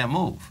golds can't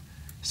move.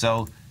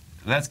 So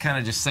that's kind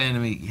of just saying to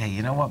me, hey,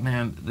 you know what,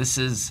 man,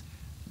 this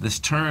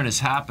turn is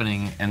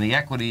happening, and the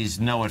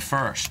equities know it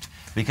first.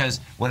 Because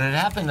what had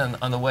happened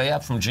on the way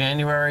up from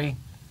January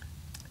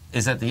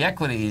is that the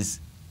equities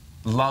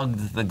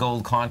lugged the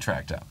gold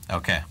contract up.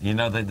 Okay. You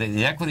know,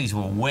 the equities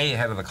were way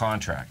ahead of the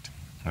contract.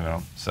 You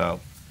know, so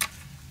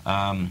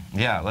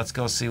yeah, let's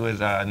go see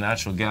what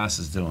natural gas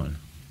is doing.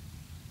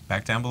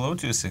 Back down below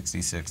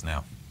 266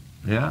 now.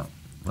 Yeah,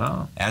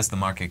 well, as the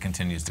market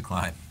continues to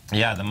climb.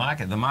 Yeah, the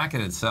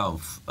market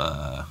itself.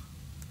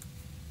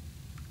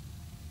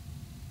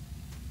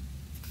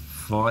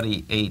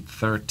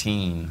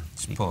 48.13.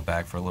 Just pull it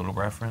back for a little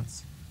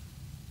reference.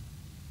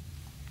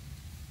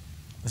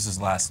 This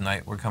is last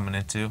night we're coming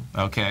into.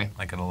 Okay.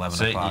 Like at 11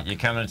 so o'clock. You're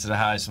coming into the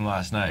highs from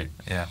last night.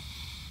 Yeah.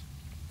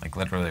 Like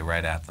literally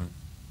right at them.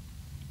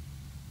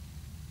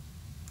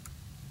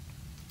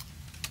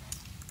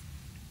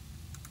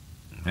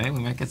 Hey, we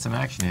might get some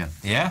action here.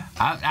 Yeah.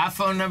 Our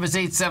phone number is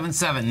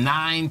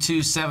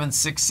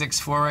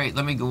 877-927-6648.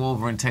 Let me go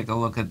over and take a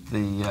look at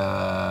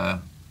the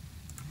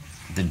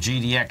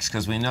GDX,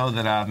 because we know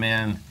that our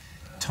man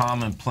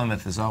Tom in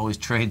Plymouth is always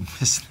trading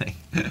this thing.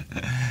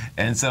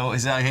 And so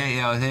he's like, hey,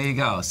 here you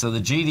go. So the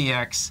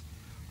GDX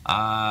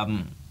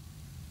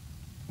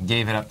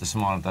gave it up this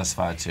morning. That's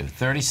 5.2.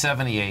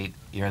 30.78.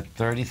 You're at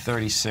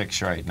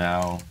 30.36 right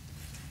now.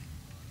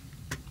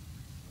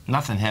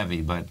 Nothing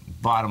heavy, but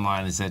bottom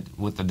line is that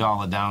with the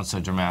dollar down so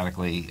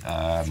dramatically.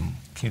 Can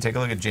you take a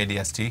look at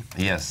JDST?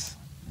 Yes,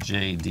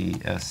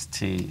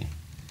 JDST.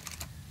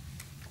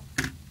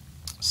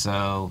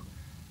 So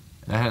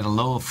that had a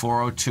low of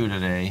 402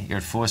 today. You're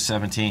at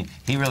 417.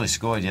 He really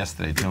scored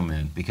yesterday too,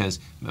 man, because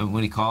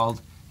when he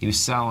called, he was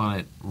selling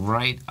it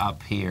right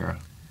up here.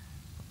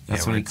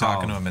 That's when he called.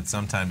 Talking to him at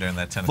some time during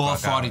that 10 o'clock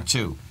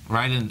 442,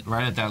 right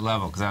at that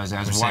level, because I was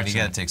watching.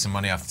 You got to take some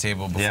money off the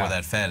table before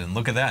that Fed, and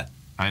look at that.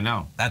 I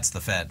know. That's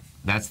the Fed.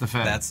 That's the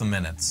Fed. That's the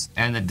minutes.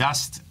 And the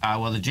dust,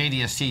 well, the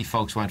JDST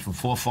folks went from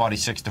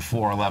 446 to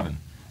 411.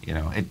 You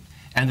know, it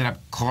ended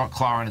up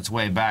clawing its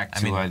way back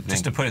to, I think,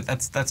 just to put it,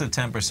 that's a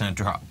 10%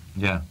 drop.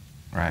 Yeah,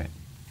 right.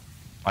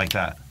 Like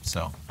that.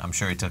 So I'm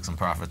sure he took some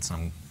profits.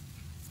 I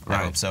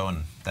hope so,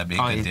 and that'd be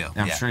a good deal.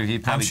 I'm sure he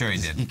probably, I'm sure he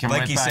did.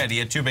 Like he said, he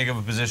had too big of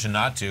a position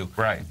not to.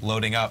 Right.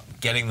 Loading up,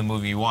 getting the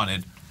move he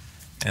wanted,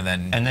 and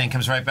then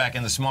comes right back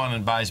in this morning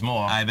and buys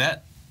more. I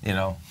bet. You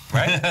know.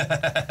 Right?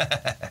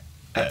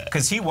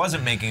 Because he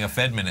wasn't making a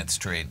Fed minutes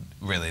trade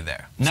really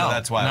there. No. So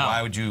that's why. No.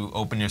 Why would you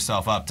open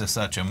yourself up to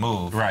such a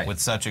move with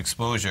such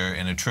exposure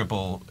in a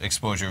triple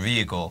exposure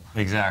vehicle?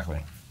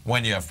 Exactly.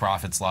 When you have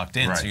profits locked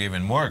in, so you're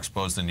even more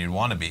exposed than you'd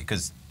want to be.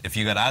 Because if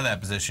you got out of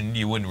that position,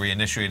 you wouldn't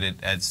reinitiate it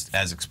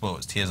as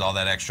exposed. He has all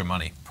that extra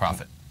money,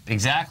 profit.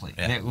 Exactly.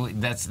 Yeah.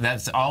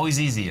 That's always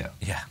easier.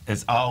 Yeah.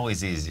 It's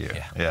always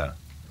easier. Yeah.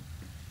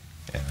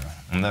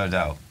 No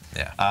doubt.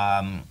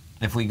 Yeah.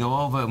 If we go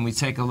over and we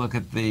take a look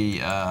at the,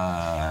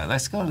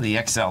 let's go to the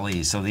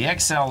XLE. So the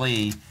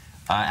XLE,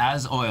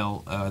 as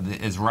oil,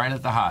 is right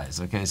at the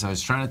highs. Okay, so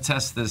it's trying to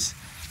test this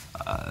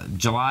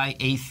July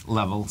 8th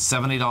level,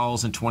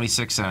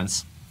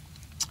 $70.26,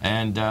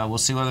 and we'll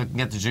see whether it can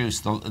get the juice.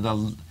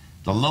 The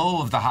The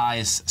low of the high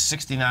is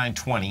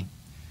 69.20.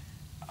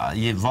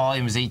 Your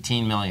volume is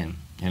 18 million.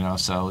 You know,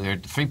 so they're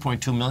at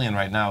 3.2 million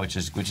right now, which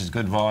is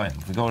good volume.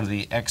 If we go to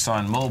the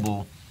Exxon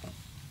Mobil,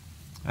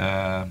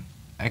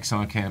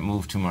 Exxon can't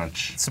move too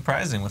much. It's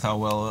surprising with how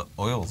well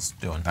oil's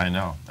doing. I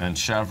know. And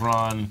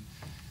Chevron,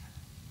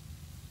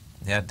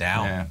 yeah,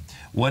 down. Yeah.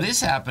 What is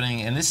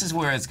happening, and this is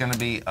where it's going to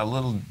be a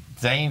little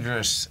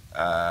dangerous,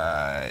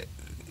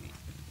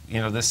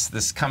 you know,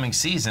 this coming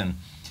season.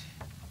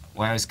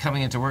 When I was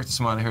coming into work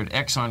this morning, I heard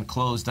Exxon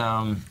close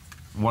down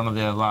one of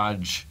their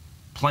large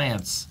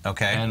plants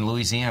in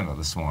Louisiana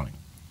this morning,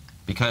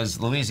 because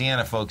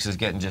Louisiana, folks, is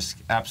getting just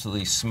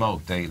absolutely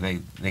smoked. They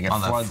get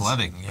floods.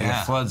 Flooding, yeah. They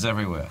get floods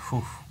everywhere.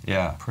 Whew.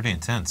 Yeah, pretty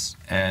intense.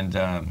 And do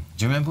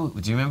you remember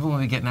when we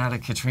were getting out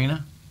of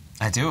Katrina?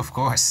 I do, of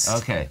course.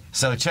 Okay,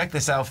 so check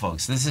this out,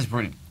 folks. This is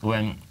pretty.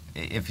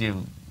 If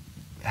you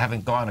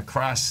haven't gone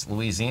across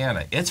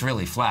Louisiana, it's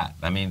really flat.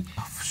 I mean,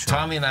 sure.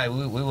 Tommy and I,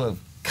 we were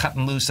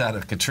cutting loose out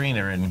of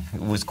Katrina, and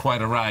it was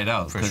quite a ride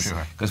out. For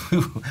sure. Because we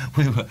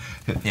were.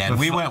 Yeah, and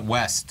we went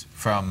west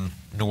from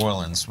New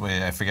Orleans.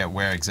 I forget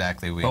where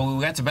exactly we. Oh, we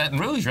went to Baton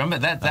Rouge. Remember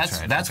that's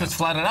right, what's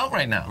flooded out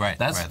right now. Right.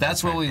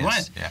 That's where we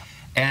went. Yeah.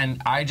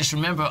 And I just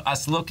remember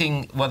us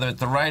looking, whether at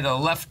the right or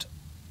left.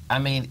 I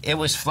mean, it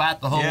was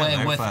flat the whole way.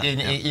 Very flat.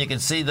 You can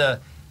see they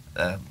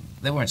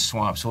weren't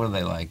swamps. What are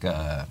they like?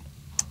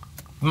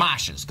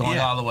 Marshes going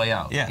all the way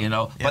out, you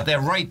know, but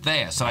they're right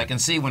there, so I can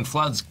see when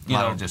floods, you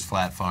know, just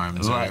flat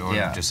farms or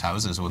just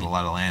houses with a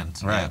lot of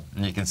land, right?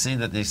 And you can see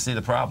that they see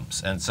the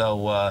problems, and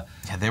so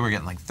they were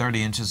getting like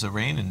 30 inches of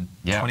rain in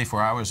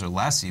 24 hours or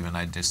less, even.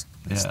 It's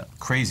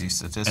crazy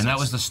statistics. And that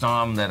was the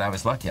storm that I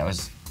was lucky. I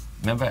was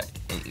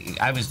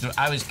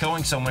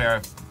going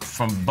somewhere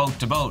from boat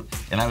to boat,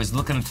 and I was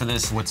looking for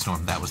this. What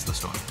storm? That was the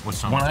storm. What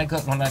storm?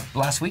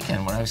 Last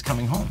weekend when I was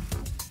coming home.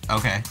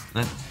 Okay.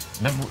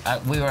 Remember,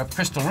 we were at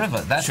Crystal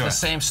River. That's the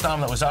same storm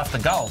that was off the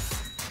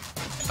Gulf,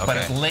 but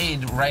it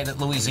laid right at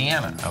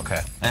Louisiana. Okay.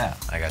 Yeah.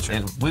 I got you.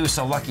 And we were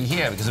so lucky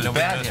here because it was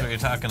Nobody bad knows here. what you're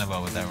talking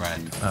about with that ride.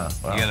 Oh,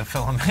 well. You got to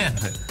fill them in.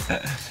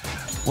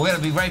 We're going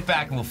to be right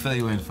back, and we'll fill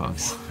you in,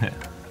 folks.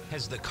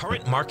 Has the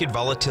current market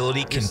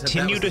volatility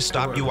continued to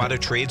stop you out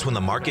of trades when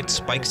the market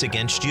spikes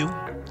against you?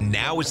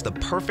 Now is the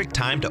perfect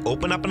time to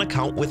open up an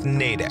account with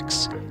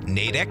Nadex.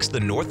 Nadex, the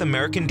North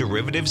American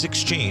Derivatives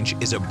Exchange,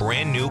 is a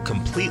brand new,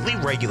 completely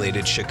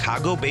regulated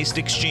Chicago-based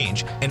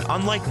exchange, and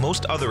unlike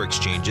most other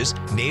exchanges,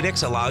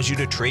 Nadex allows you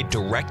to trade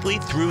directly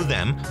through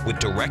them with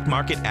direct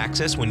market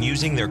access when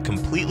using their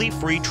completely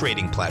free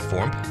trading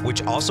platform,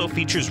 which also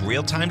features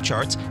real-time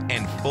charts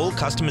and full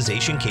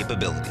customization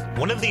capability.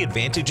 One of the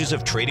advantages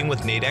of trading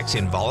with Nadex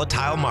in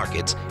volatile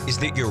markets is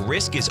that your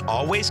risk is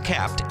always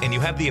capped and you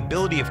have the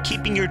ability of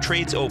keeping your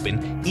trades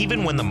open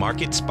even when the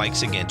market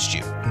spikes against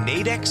you.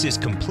 Nadex is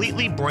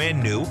completely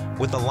brand new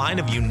with a line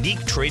of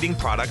unique trading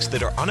products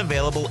that are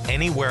unavailable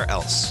anywhere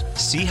else.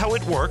 See how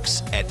it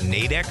works at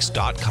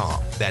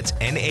nadex.com. That's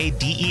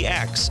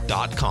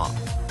NADEX.com.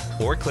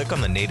 Or click on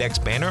the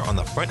Nadex banner on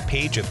the front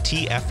page of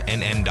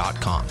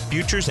TFNN.com.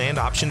 Futures and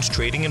options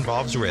trading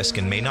involves risk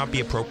and may not be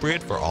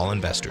appropriate for all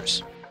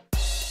investors.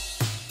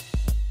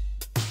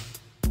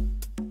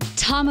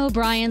 Tom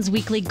O'Brien's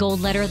weekly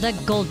gold letter, The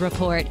Gold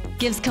Report,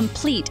 gives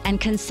complete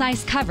and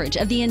concise coverage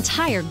of the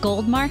entire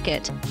gold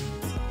market.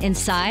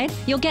 Inside,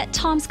 you'll get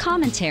Tom's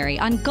commentary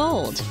on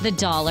gold, the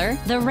dollar,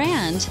 the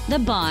rand, the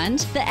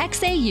bond, the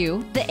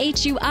XAU, the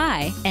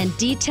HUI, and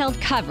detailed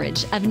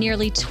coverage of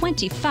nearly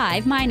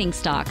 25 mining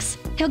stocks.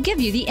 He'll give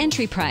you the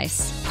entry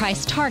price,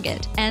 price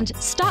target, and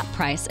stop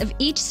price of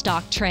each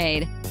stock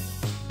trade.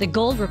 The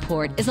Gold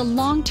Report is a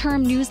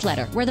long-term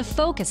newsletter where the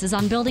focus is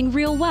on building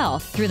real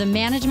wealth through the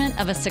management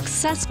of a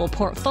successful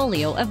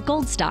portfolio of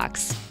gold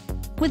stocks.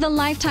 With a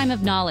lifetime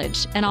of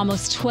knowledge and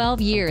almost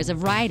 12 years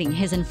of writing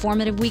his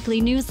informative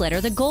weekly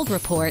newsletter, The Gold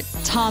Report,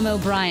 Tom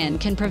O'Brien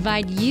can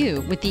provide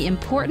you with the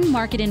important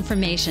market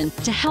information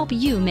to help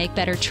you make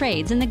better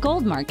trades in the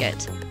gold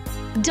market.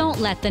 Don't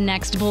let the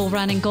next bull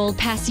run in gold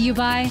pass you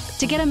by.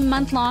 To get a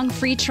month-long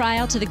free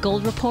trial to The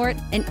Gold Report,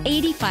 an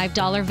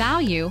 $85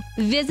 value,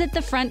 visit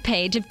the front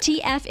page of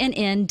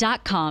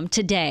TFNN.com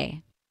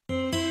today.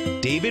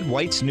 David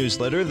White's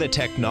newsletter, The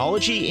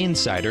Technology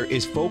Insider,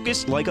 is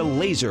focused like a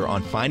laser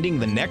on finding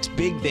the next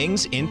big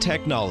things in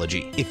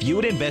technology. If you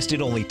had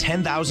invested only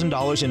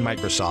 $10,000 in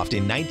Microsoft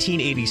in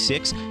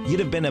 1986,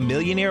 you'd have been a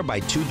millionaire by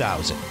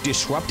 2000.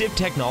 Disruptive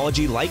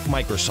technology like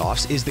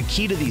Microsoft's is the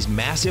key to these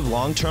massive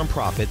long-term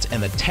profits,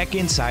 and the Tech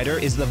Insider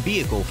is the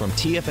vehicle from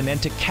TFNN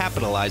to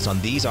capitalize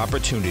on these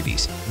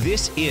opportunities.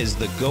 This is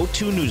the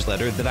go-to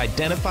newsletter that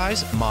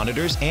identifies,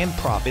 monitors, and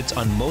profits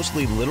on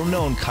mostly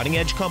little-known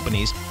cutting-edge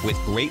companies with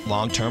great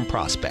long-term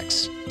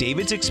prospects.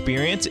 David's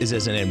experience is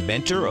as an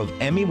inventor of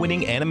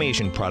Emmy-winning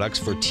animation products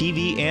for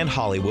TV and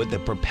Hollywood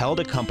that propelled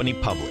a company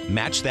public.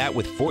 Match that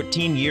with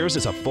 14 years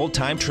as a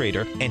full-time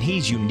trader, and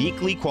he's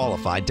uniquely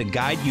qualified to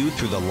guide you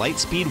through the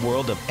light-speed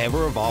world of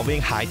ever-evolving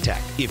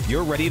high-tech. If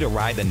you're ready to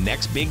ride the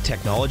next big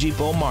technology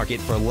bull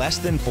market for less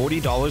than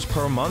 $40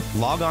 per month,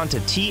 log on to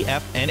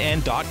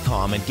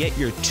TFNN.com and get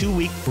your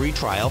 2-week free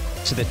trial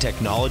to the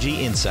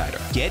Technology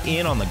Insider. Get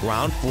in on the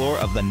ground floor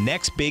of the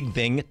next big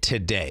thing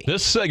today.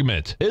 This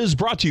segment is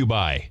brought to you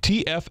by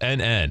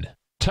TFNN.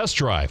 Test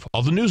drive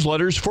all the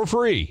newsletters for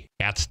free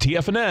at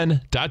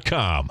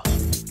TFNN.com.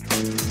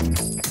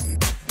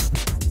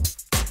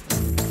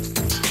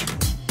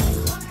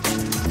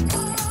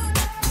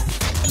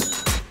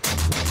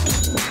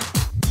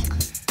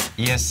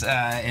 Yes,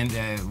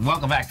 and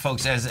welcome back,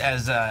 folks.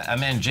 As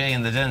man Jay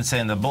in the den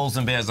saying, the Bulls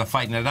and Bears are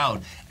fighting it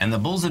out, and the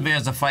Bulls and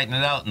Bears are fighting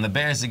it out, and the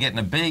Bears are getting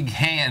a big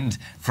hand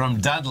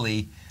from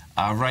Dudley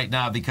right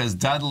now, because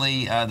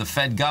Dudley, the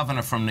Fed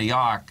governor from New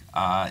York,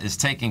 is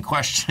taking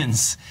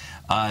questions.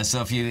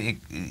 So if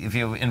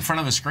you're in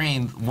front of a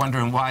screen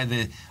wondering why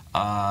the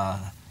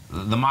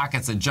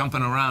markets are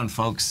jumping around,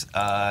 folks,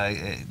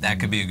 that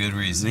could be a good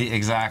reason.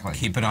 Exactly.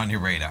 Keep it on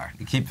your radar.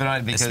 Keep it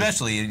on, because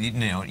especially, you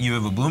know, you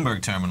have a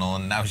Bloomberg terminal,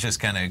 and I was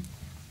just kind of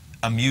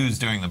amused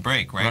during the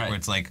break, right? Where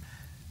it's like,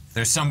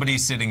 there's somebody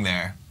sitting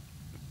there.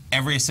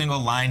 Every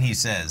single line he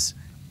says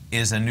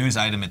is a news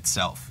item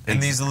itself.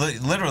 And these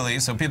literally,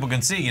 so people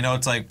can see, you know,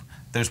 it's like,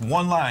 there's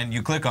one line,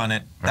 you click on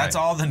it, that's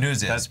all the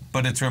news is.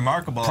 But it's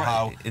remarkable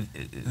how,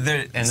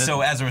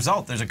 so as a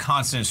result, there's a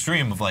constant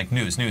stream of like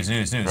news.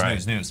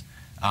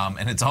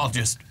 And it's all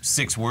just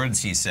 6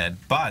 words he said,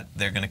 but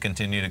they're going to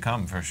continue to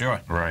come for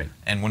sure. Right.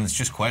 And when it's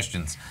just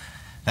questions,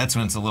 that's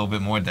when it's a little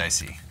bit more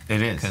dicey.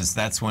 It is. Because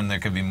that's when there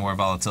could be more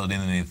volatility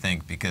than you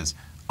think, because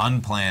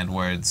unplanned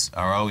words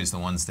are always the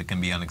ones that can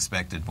be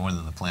unexpected more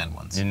than the planned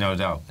ones. No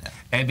doubt. Yeah.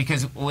 And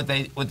because what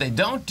they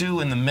don't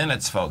do in the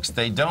minutes, folks,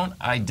 they don't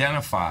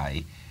identify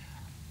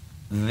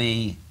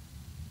the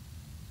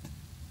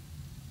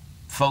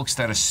folks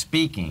that are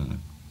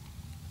speaking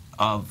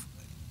of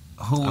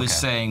who is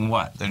saying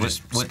what. They're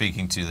just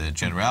speaking to the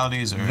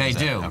generalities? Or they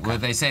do.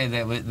 What they say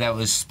that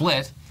was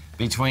split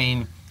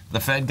between the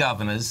Fed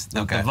governors,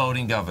 the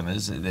voting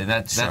governors.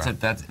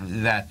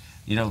 That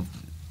you know,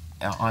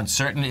 on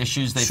certain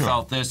issues they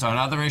felt this. On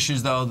other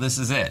issues, though, this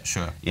is it.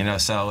 Sure. You know,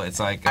 so it's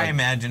like I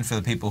imagine for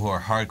the people who are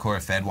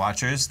hardcore Fed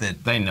watchers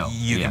that they know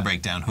you can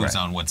break down who's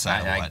on what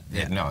side of what.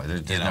 No,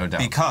 there's no doubt.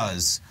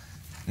 Because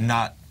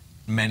not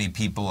many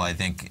people, I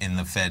think, in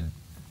the Fed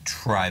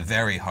try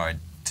very hard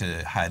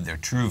to hide their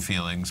true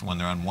feelings when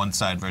they're on one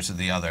side versus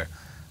the other,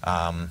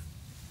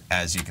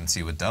 as you can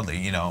see with Dudley.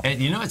 You know, and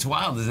you know what's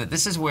wild is that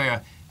this is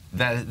where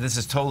this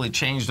has totally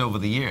changed over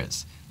the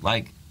years.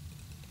 Like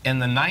in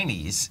the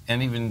 90s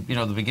and even, you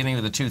know, the beginning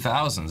of the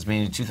 2000s,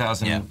 meaning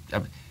 2000.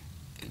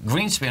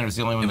 Greenspan was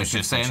the only one that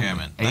could say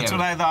chairman. That's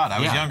what I thought. I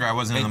was younger. I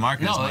wasn't in the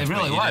market as much. No, it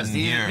really was.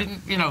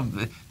 You know,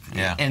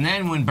 and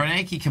then when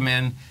Bernanke came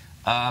in,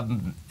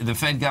 the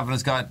Fed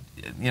governors got,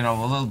 you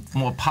know, a little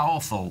more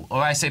powerful.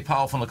 Or I say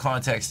powerful in the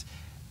context,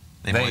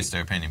 they voiced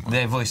their opinion more.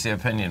 They voiced their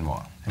opinion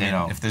more. I mean,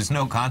 if there's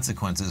no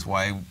consequences,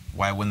 why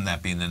wouldn't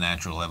that be the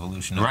natural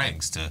evolution of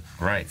things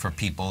for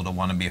people to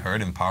want to be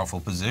heard in powerful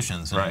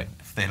positions? And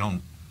if they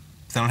don't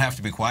have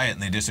to be quiet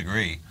and they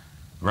disagree.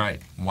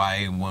 Right.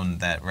 Why wouldn't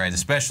that,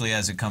 especially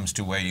as it comes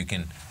to where you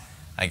can,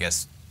 I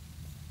guess,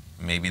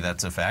 maybe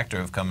that's a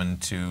factor of coming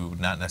to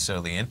not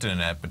necessarily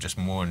internet, but just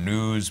more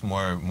news,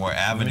 more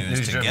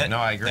avenues to get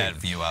that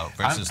view out.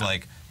 Versus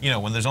like, you know,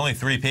 when there's only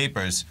 3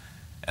 papers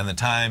and the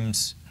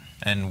Times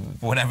and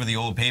whatever the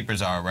old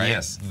papers are,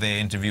 Yes. They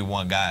interview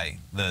one guy,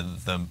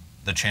 the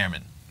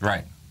chairman.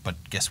 Right. But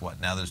guess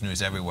what? Now there's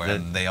news everywhere,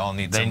 and they all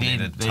need somebody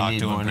to talk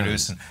to and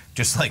produce. And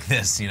just like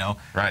this, you know,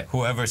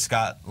 whoever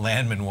Scott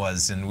Landman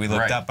was, and we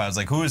looked up, I was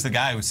like, who is the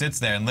guy who sits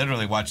there and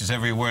literally watches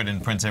every word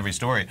and prints every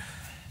story?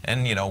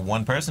 And, you know,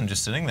 one person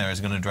just sitting there is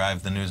going to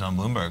drive the news on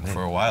Bloomberg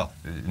for a while.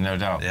 No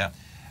doubt. Yeah.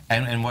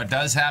 And what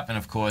does happen,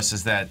 of course,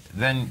 is that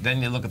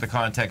then you look at the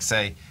context,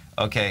 say,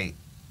 okay,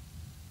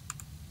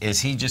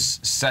 is he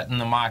just setting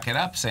the market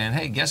up, saying,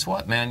 hey, guess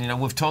what, man? You know,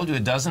 we've told you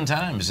a dozen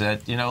times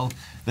that, you know,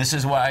 this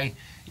is why,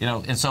 you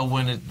know, and so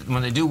when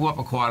they do go up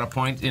a quarter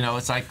point, you know,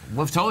 it's like,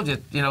 we've told you,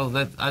 you know,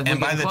 that and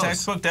by the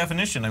textbook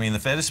definition, I mean, the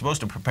Fed is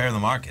supposed to prepare the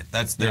market.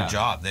 That's their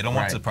job. They don't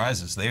want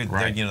surprises. You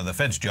know, the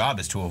Fed's job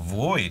is to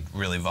avoid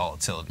really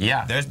volatility.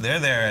 Yeah. They're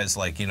there as,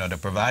 like, you know, to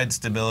provide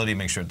stability,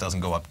 make sure it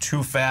doesn't go up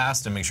too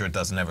fast, and make sure it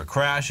doesn't ever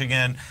crash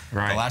again.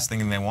 Right. The last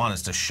thing they want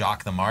is to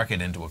shock the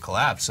market into a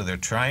collapse. So they're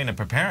trying to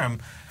prepare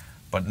them,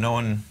 but no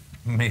one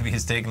maybe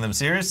is taking them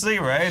seriously,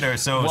 right? Or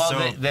so.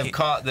 Well, they've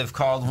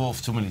called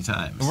wolf too many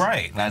times.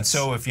 Right. And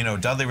so if, you know,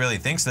 Dudley really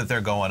thinks that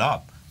they're going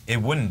up,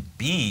 it wouldn't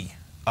be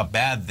a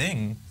bad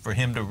thing for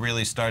him to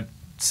really start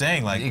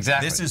saying, like,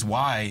 this is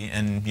why,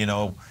 and, you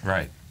know,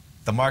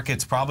 the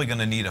market's probably going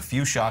to need a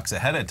few shocks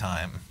ahead of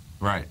time.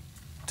 Right.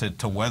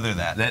 To weather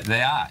that.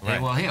 They are. Right. Hey,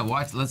 well, here,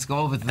 watch. Let's go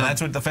over. And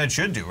that's what the Fed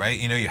should do, right?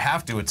 You know, you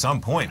have to at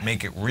some point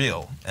make it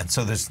real, and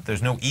so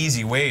there's no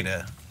easy way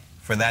to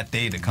for that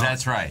day to come.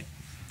 That's right.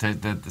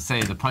 To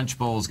say the punch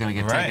bowl is going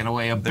to get taken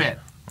away a bit.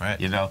 Right.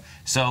 You know.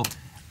 So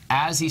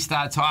as he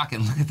started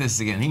talking, look at this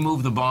again. He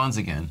moved the bonds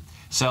again.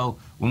 So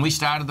when we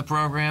started the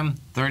program,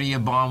 30-year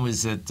bond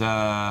was at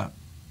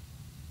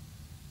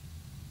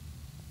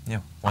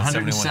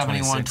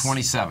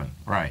 171.27.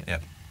 Right.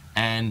 Yep.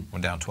 And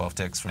went down 12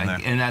 ticks from there.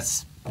 And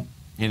that's,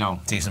 you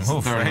know, decent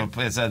move, right?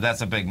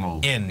 That's a big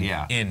move.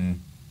 In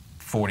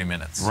 40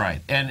 minutes. Right.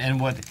 And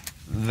what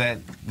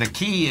the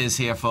key is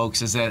here,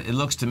 folks, is that it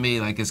looks to me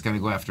like it's going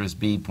to go after his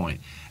B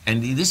point.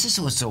 And this is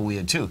what's so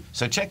weird, too.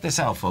 So check this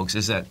out, folks,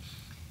 is that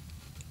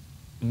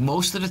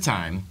most of the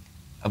time,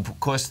 of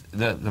course,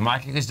 the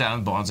market goes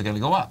down, bonds are going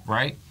to go up,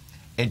 right?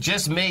 It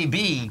just may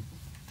be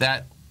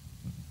that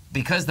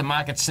because the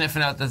market's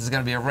sniffing out that there's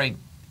going to be a rate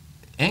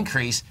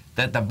increase,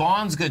 that the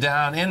bonds go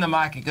down and the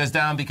market goes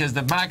down because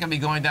the market will be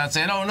going down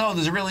saying, oh, no,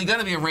 there's really going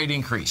to be a rate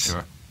increase.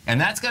 Sure. And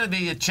that's going to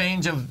be a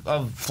change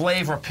of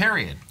flavor,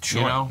 period.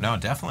 Sure. You know? No,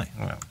 definitely.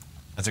 Yeah.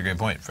 That's a great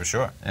point, for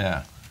sure.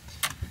 Yeah.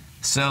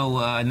 So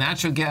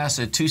natural gas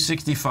at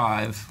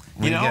 265.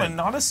 You know, and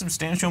not a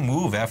substantial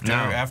move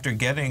after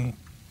getting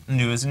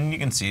news. And you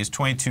can see his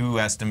 22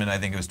 estimate, I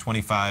think it was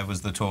 25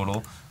 was the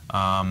total.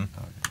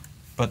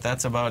 But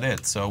that's about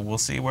it. So we'll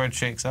see where it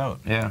shakes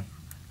out. Yeah.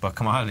 But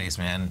commodities,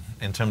 man,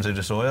 in terms of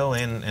just oil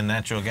and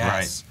natural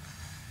gas,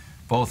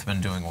 both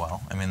been doing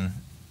well. I mean,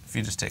 if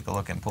you just take a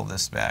look and pull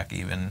this back,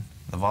 even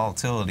the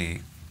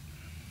volatility,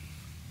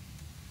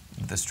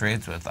 this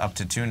trades with up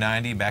to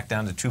 290, back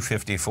down to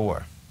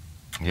 254.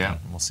 Yeah.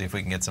 And we'll see if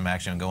we can get some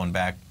action going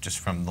back just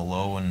from the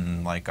low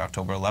in like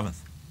October 11th.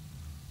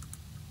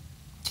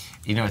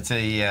 You know, it's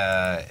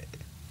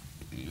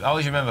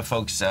always remember,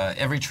 folks,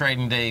 every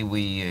trading day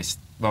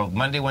well,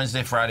 Monday,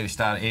 Wednesday, Friday, we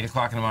start at 8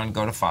 o'clock in the morning,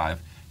 go to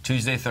 5.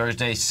 Tuesday,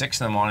 Thursday,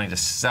 6 in the morning to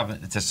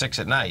 6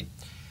 at night.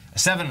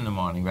 7 in the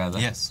morning, rather.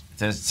 Yes.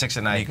 To 6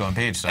 at night. Nico and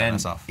Paige starting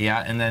us off.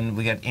 Yeah, and then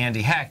we got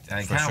Andy Hecht.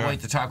 I can't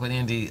wait to talk with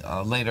Andy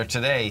later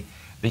today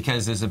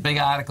because there's a big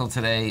article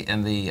today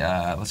in the,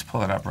 let's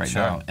pull it up right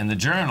now, in the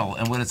Journal.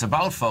 And what it's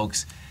about,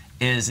 folks,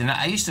 is, and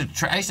I used to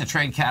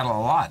trade cattle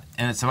a lot,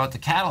 and it's about the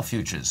cattle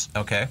futures.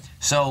 Okay.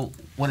 So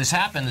what has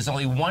happened, there's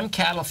only one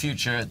cattle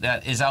future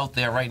that is out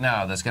there right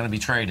now that's going to be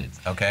traded.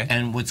 Okay.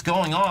 And what's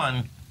going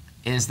on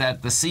is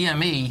that the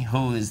CME,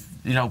 who is,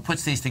 you know,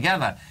 puts these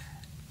together,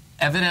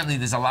 evidently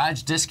there's a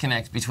large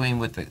disconnect between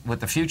what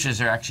the futures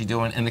are actually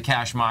doing and the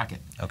cash market.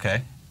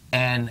 Okay.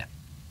 And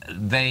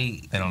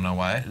they don't know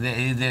why.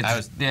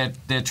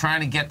 They're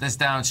trying to get this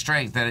down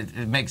straight, that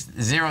it makes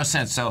 0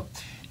 sense. So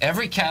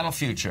every cattle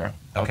future,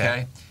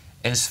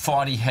 is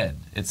 40 head.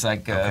 It's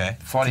like 40,000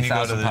 pounds. Can you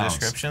go to the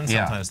description?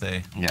 Sometimes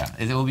they... Yeah,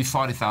 it will be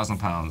 40,000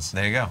 pounds.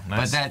 There you go.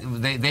 Nice.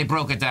 But they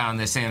broke it down.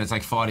 They're saying it's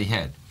like 40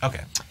 head.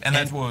 Okay. And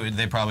that's what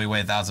they probably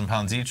weigh 1,000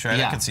 pounds each, right?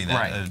 Yeah, I could see that.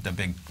 Right. A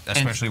big,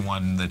 especially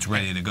one that's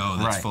ready to go,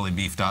 that's fully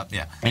beefed up.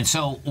 Yeah. And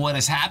so what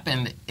has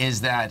happened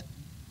is that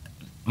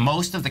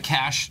most of the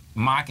cash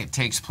market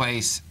takes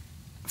place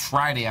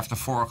Friday after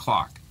 4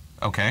 o'clock.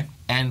 Okay.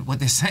 And what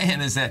they're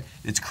saying is that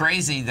it's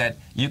crazy that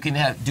you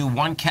can do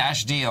one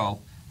cash deal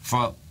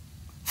for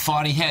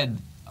 40 head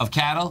of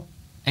cattle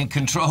and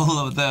control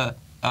of the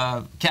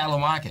cattle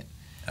market.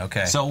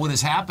 Okay. So what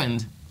has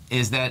happened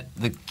is that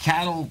the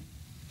cattle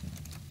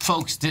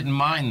folks didn't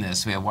mind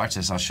this. Watch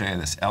this. I'll show you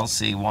this.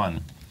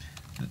 LC1.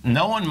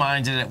 No one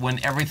minded it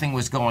when everything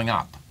was going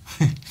up.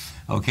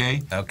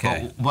 Okay?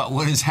 Okay. But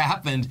what has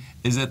happened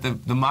is that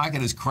the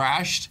market has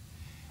crashed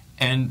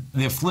and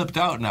they're flipped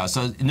out now.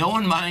 So no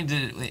one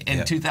minded it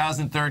in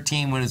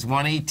 2013 when it's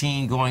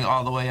 118 going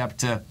all the way up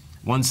to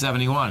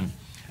 171.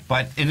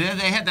 But they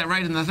had that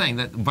right in the thing.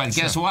 But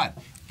guess what?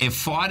 If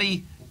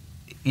 40,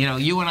 you know,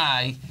 you and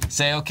I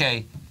say,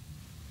 okay,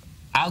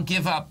 I'll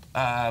give up,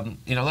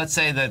 you know, let's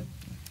say that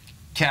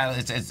cattle,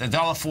 it's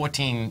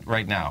 $1.14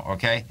 right now,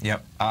 okay?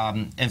 Yep.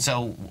 And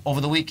so over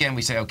the weekend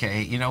we say,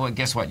 okay, you know what,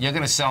 guess what? You're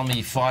going to sell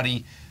me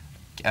 40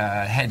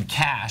 head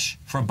cash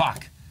for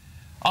 $1.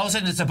 All of a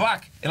sudden it's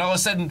 $1, and all of a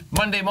sudden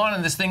Monday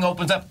morning this thing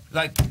opens up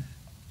like,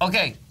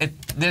 okay,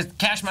 the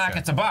cash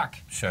market's $1.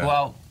 Sure.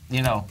 Well,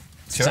 you know,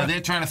 sure. So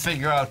they're trying to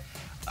figure out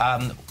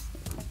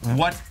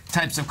what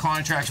types of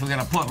contracts we're going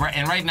to put.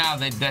 And right now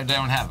they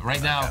don't have it.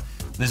 Right now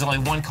there's only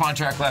one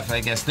contract left,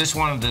 I guess. This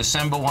one, the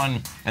December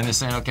one, and they're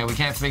saying, okay, we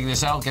can't figure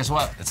this out. Guess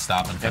what? It's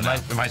stopping.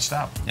 It might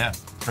stop. Yeah,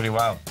 pretty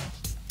wild.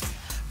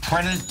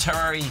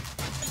 Predatory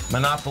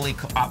monopoly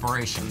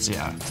operations.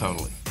 Yeah,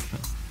 totally.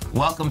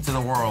 Welcome to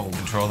the world.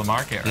 Control the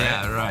market, right?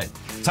 Yeah, right.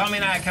 Tommy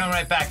and I are coming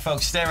right back,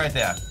 folks. Stay right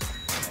there.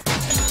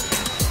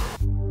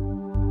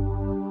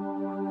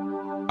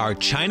 Are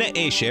China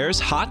A-shares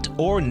hot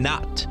or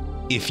not?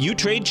 If you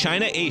trade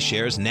China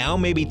A-shares, now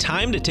may be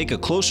time to take a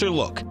closer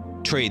look.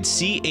 Trade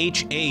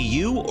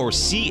CHAU or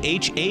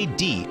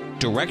CHAD,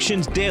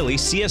 Directions Daily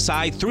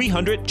CSI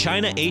 300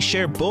 China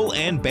A-share Bull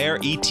and Bear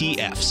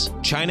ETFs.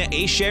 China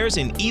A-shares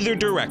in either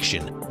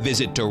direction.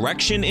 Visit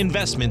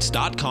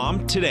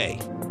directioninvestments.com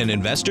today. An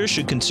investor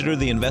should consider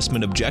the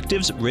investment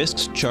objectives,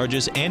 risks,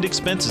 charges, and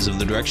expenses of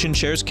the Direxion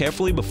shares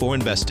carefully before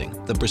investing.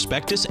 The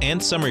prospectus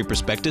and summary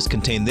prospectus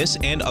contain this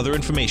and other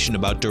information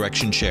about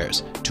Direxion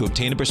shares. To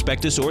obtain a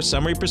prospectus or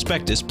summary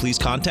prospectus, please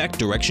contact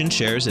Direxion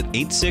Shares at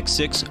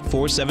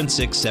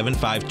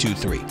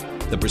 866-476-7523.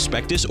 The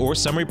prospectus or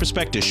summary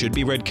prospectus should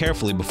be read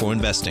carefully before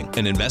investing.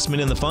 An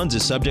investment in the funds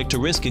is subject to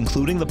risk,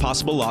 including the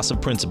possible loss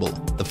of principal.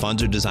 The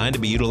funds are designed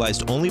to be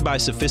utilized only by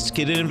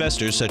sophisticated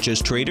investors such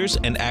as traders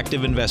and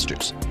active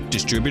investors.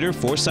 Distributor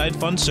Foreside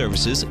Fund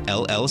Services,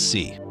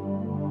 LLC.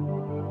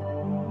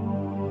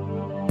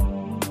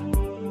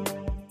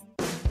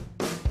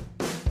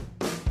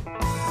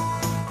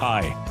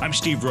 Hi, I'm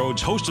Steve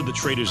Rhodes, host of the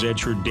Trader's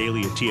Edge, heard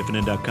daily at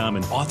TFNN.com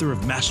and author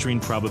of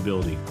Mastering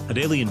Probability, a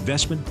daily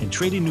investment and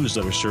trading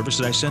newsletter service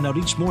that I send out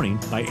each morning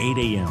by 8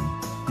 a.m.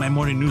 My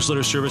morning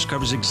newsletter service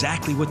covers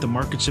exactly what the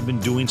markets have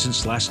been doing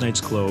since last night's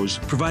close,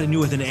 providing you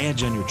with an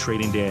edge on your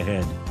trading day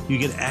ahead. You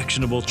get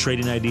actionable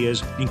trading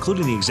ideas,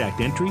 including the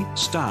exact entry,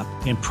 stop,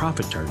 and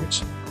profit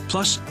targets.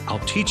 Plus, I'll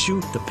teach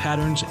you the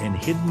patterns and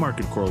hidden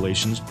market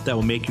correlations that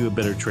will make you a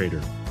better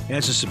trader.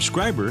 As a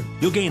subscriber,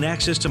 you'll gain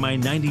access to my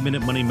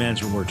 90-minute money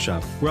management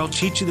workshop, where I'll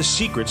teach you the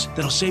secrets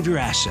that'll save your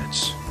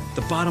assets.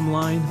 The bottom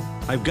line,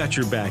 I've got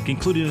your back,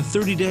 including a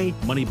 30-day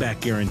money-back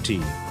guarantee.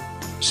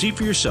 See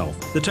for yourself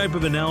the type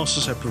of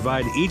analysis I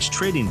provide each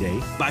trading day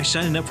by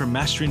signing up for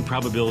Mastering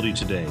Probability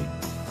today.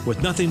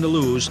 With nothing to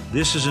lose,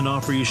 this is an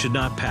offer you should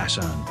not pass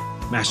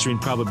on. Mastering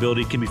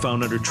Probability can be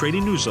found under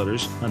Trading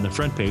Newsletters on the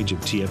front page of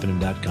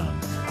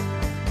TFNN.com.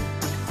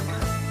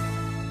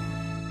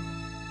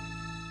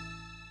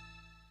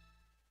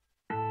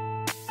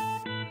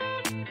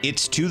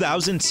 It's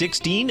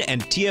 2016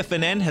 and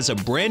TFNN has a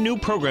brand new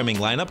programming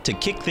lineup to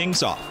kick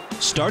things off.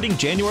 Starting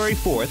January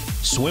 4th,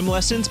 Swim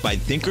Lessons by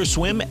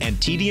Thinkorswim and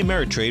TD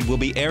Ameritrade will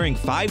be airing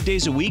 5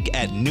 days a week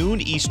at noon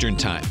Eastern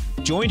Time.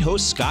 Join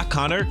hosts Scott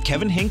Connor,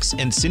 Kevin Hinks,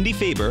 and Cindy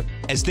Faber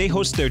as they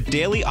host their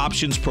daily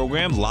options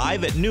program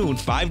live at noon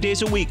 5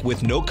 days a week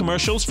with no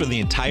commercials for the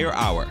entire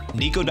hour.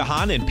 Nico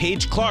DeHaan and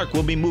Paige Clark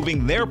will be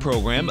moving their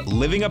program,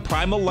 Living a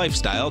Primal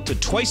Lifestyle, to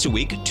twice a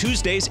week,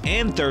 Tuesdays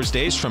and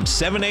Thursdays from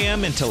 7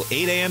 a.m. until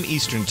 8 a.m.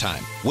 Eastern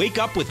Time. Wake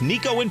up with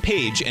Nico and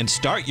Paige and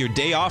start your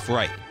day off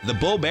right. The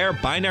Bull Bear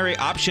Binary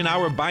Option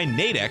Hour by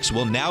Nadex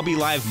will now be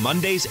live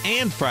Mondays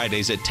and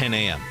Fridays at 10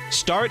 a.m.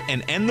 Start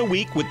and end the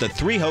week with the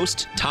three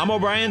hosts, Tom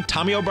O'Brien,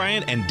 Tommy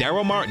O'Brien, and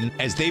Daryl Martin,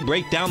 as they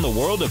break down the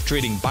world of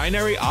trading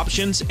binary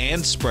options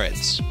and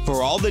spreads.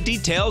 For all the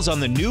details on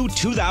the new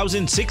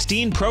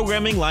 2016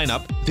 programming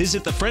lineup,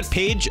 visit the front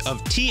page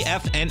of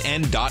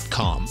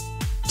TFNN.com.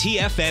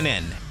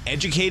 TFNN,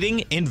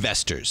 educating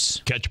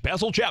investors. Catch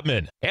Basil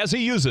Chapman as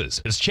he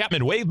uses his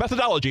Chapman Wave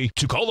methodology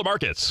to call the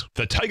markets.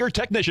 The Tiger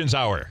Technicians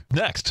Hour,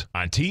 next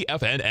on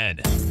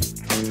TFNN.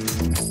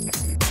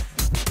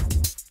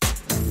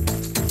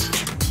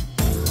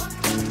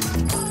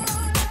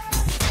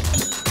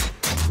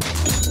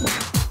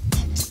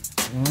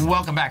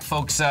 Welcome back,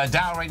 folks.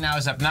 Dow right now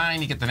is up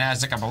 9. You get the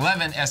Nasdaq up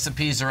 11.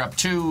 S&Ps are up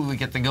 2. We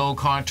get the gold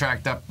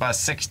contract up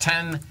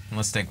 610.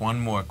 Let's take one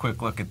more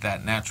quick look at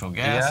that natural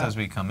gas as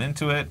we come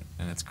into it,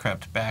 and it's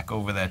crept back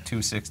over that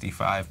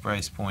 265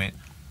 price point.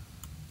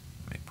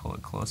 Let me pull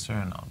it closer,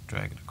 and I'll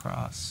drag it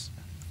across.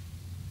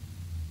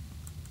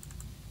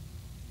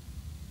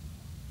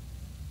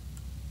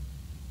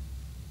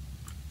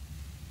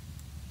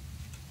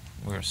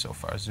 We're so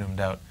far zoomed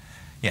out.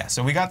 Yeah,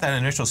 so we got that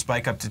initial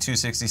spike up to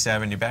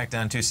 267. You're back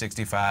down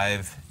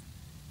 265.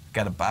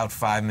 Got about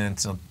 5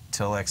 minutes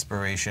until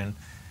expiration.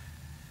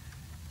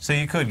 So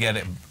you could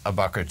get a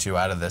buck or two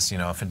out of this, you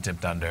know, if it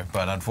dipped under.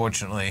 But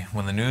unfortunately,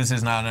 when the news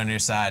is not on your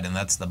side, and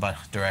that's the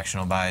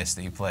directional bias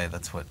that you play,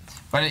 that's what.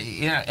 But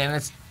yeah, and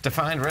it's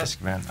defined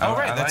risk, man. Oh,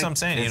 right, that's what I'm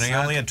saying. You know, you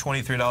only had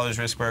 $23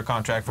 risk per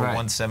contract for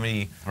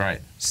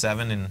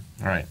 177 in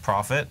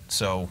profit.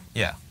 So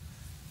yeah.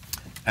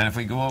 And if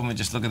we go over and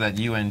just look at that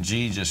UNG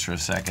just for a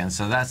second,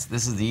 so this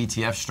is the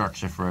ETF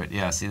structure for it.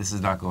 Yeah, see, this is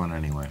not going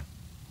anywhere.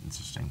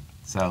 Interesting.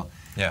 So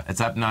yeah,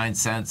 it's up 9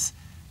 cents.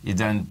 You've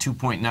done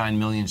 2.9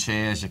 million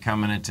shares. You're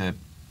coming into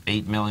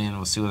 8 million.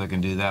 We'll see whether they can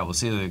do that. We'll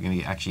see whether they're going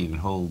to actually even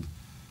hold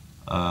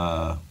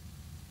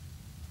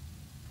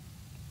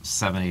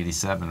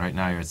 787. Right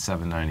now you're at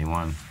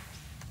 791.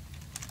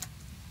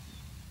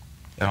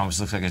 It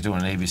almost looks like it's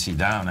doing an ABC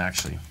down,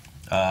 actually.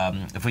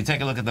 If we take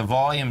a look at the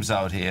volumes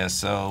out here,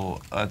 so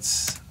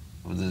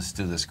we'll just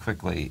do this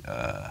quickly.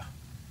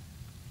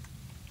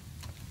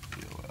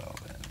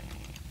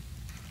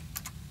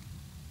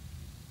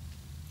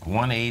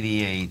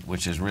 188,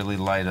 which is really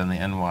light on the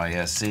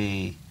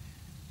NYSE.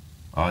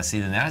 Oh, I see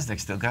the Nasdaq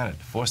still got it.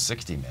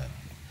 460, man.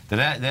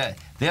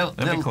 They'll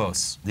be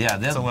close. Yeah,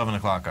 it's 11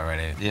 o'clock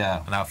already.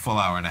 Yeah, now full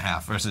hour and a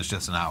half versus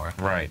just an hour.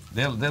 Right.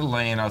 They're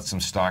laying out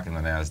some stock in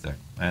the Nasdaq,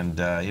 and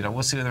you know,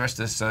 we'll see where the rest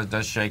of this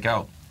does shake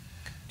out.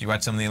 Did you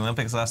watch some of the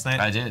Olympics last night?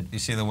 I did. You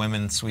see the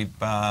women sweep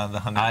the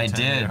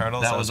 110-meter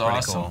hurdles? That was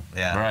awesome. Cool.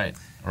 Yeah. Right.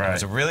 Right. It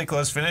was a really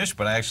close finish,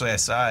 but I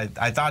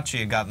thought she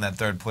had gotten that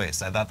third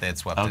place. I thought they had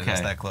swept it. It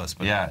was that close.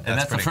 But yeah, and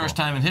that's the first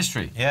time in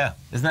history. Yeah.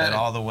 Isn't that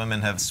all the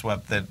women have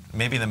swept that?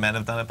 Maybe the men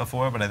have done it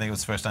before, but I think it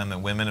was the first time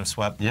that women have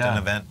swept an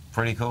event.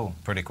 Pretty cool.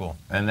 Pretty cool.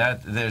 And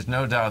there's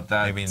no doubt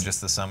that... Maybe in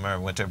just the summer or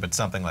winter, but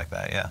something like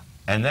that, yeah.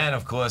 And then,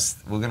 of course,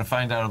 we're going to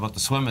find out about the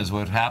swimmers,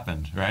 what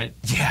happened, right?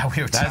 Yeah,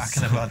 we were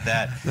talking about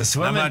that. The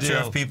swimming I'm not deal.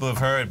 sure if people have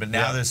heard, but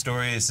now there's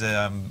stories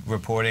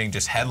reporting,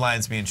 just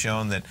headlines being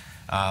shown that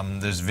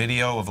there's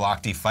video of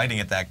Lochte fighting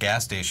at that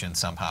gas station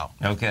somehow.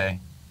 Okay.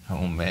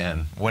 Oh,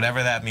 man.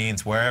 Whatever that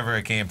means, wherever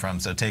it came from,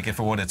 so take it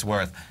for what it's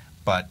worth.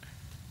 But,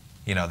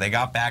 you know, they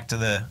got back to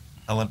the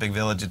Olympic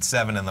Village at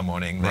 7 in the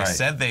morning. They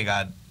said they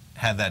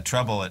had that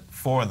trouble at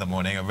 4 in the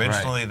morning.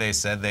 Originally, they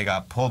said they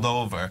got pulled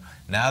over.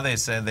 Now they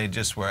said they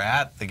just were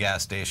at the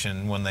gas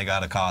station when they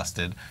got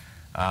accosted.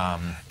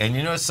 And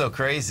you know what's so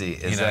crazy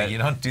is you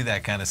don't do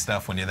that kind of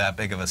stuff when you're that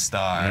big of a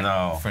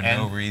star for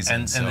no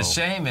reason. And the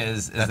shame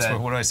is that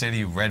what do I say to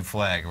you? Red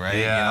flag, right?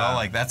 Yeah. You know,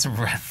 like that's a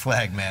red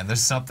flag, man.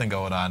 There's something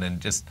going on,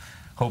 and just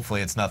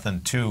hopefully it's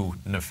nothing too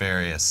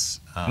nefarious.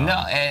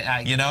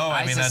 I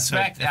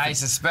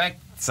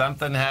suspect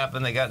something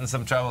happened. They got in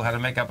some trouble. Had to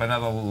make up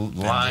another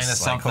line or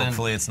something.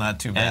 Hopefully it's not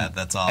too bad.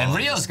 That's all. And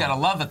Rio's got to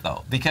love it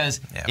though, because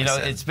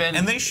it's been.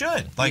 And they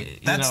should.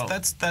 Like that's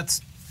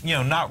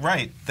not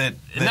right that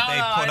they put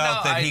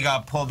out that he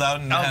got pulled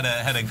out and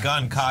had a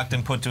gun cocked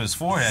and put to his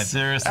forehead.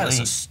 Seriously, that's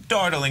a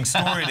startling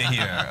story to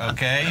hear.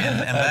 Okay,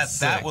 and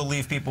that will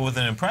leave people with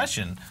an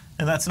impression.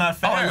 And that's not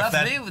fair. Oh,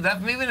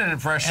 left me with an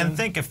impression. And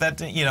think if that,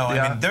 I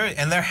mean,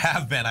 there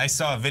have been. I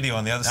saw a video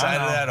on the other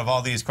side of that of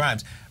all these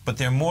crimes, but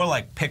they're more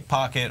like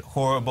pickpocket,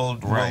 horrible,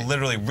 will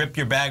literally rip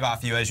your bag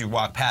off you as you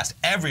walk past,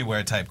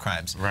 everywhere type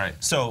crimes. Right.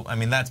 So, I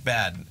mean, that's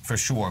bad for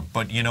sure.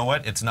 But you know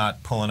what? It's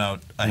not pulling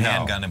out a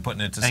handgun and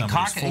putting it to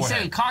somebody's forehead. He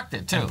said he cocked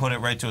it too. And put it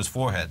right to his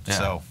forehead. Yeah.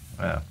 So.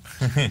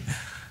 Yeah.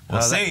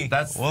 We'll see.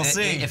 We'll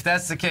see. If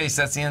that's the case,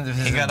 that's the end of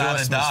his He got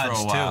out of Dodge,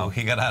 for a while. too.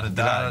 He got out of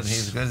Dodge.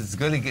 It's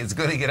good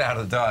to get out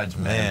of Dodge,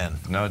 man.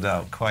 No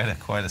doubt. Quite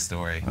a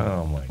story.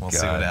 Oh, my God. We'll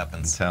see what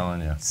happens. I'm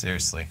telling you.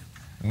 Seriously.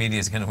 The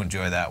media's going to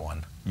enjoy that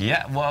one.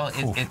 Yeah, well,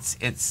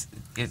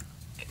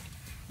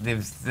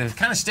 they've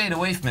kind of stayed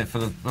away from it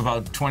for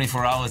about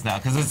 24 hours now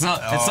because it's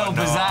so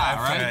bizarre,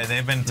 right?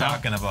 They've been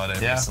talking about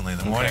it recently.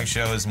 The morning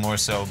show is more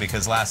so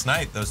because last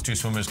night those two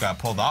swimmers got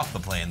pulled off the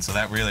plane, so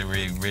that really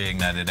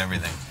reignited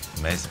everything.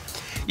 Amazing.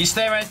 You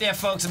stay right there,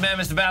 folks. Man,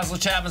 Mr. Basil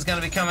Chapman's going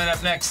to be coming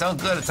up next. So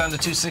good, it's under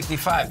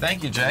 265.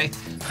 Thank you, Jay.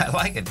 I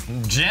like it.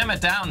 Jam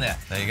it down there.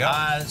 There you go.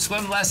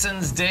 Swim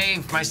lessons,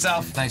 Dave,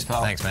 myself. Thanks,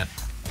 pal. Thanks, man.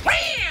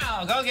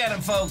 Wow! Go get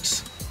him,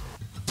 folks.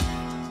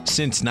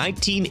 Since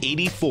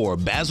 1984,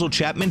 Basil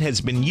Chapman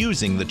has been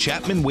using the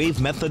Chapman Wave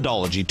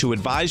methodology to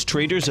advise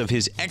traders of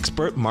his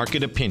expert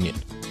market opinion.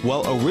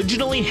 While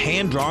originally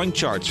hand-drawing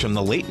charts from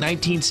the late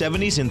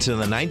 1970s into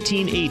the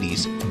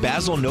 1980s,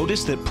 Basil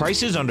noticed that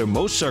prices under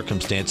most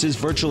circumstances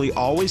virtually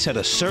always had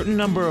a certain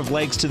number of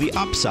legs to the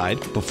upside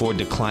before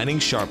declining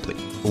sharply.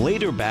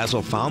 Later,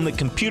 Basil found that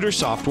computer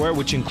software,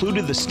 which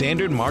included the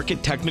standard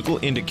market technical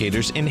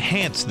indicators,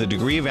 enhanced the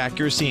degree of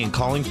accuracy in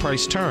calling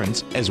price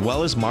turns, as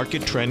well as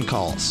market trend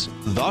calls.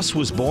 Thus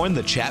was born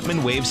the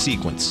Chapman Wave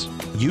sequence.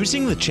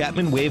 Using the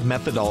Chapman Wave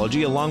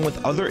methodology along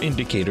with other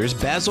indicators,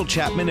 Basil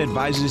Chapman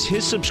advises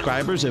his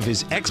subscribers of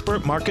his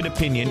expert market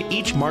opinion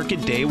each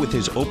market day with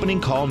his opening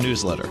call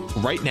newsletter.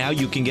 Right now,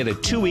 you can get a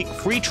 2-week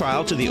free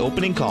trial to the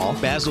opening call,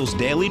 Basil's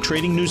daily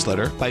trading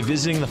newsletter, by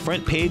visiting the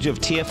front page of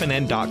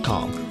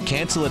TFNN.com.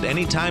 Cancel at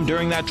any time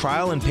during that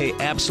trial and pay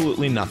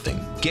absolutely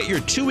nothing. Get your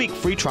 2-week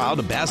free trial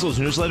to Basil's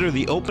newsletter,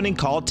 The Opening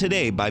Call,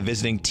 today by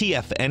visiting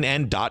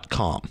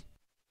TFNN.com.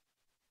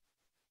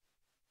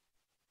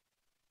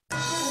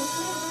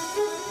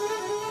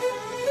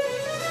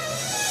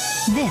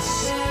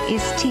 This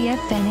is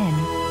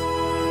TFNN.